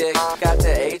 Yo dick got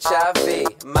the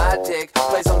HIV. My dick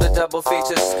plays on the double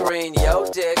feature screen. Yo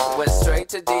dick went straight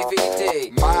to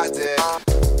DVD. My dick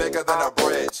bigger than a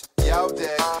bridge. Yo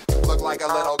dick look like a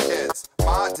little kid's.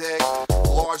 My dick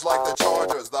large like the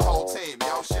Chargers. The whole team.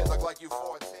 Yo shit look like you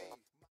 4.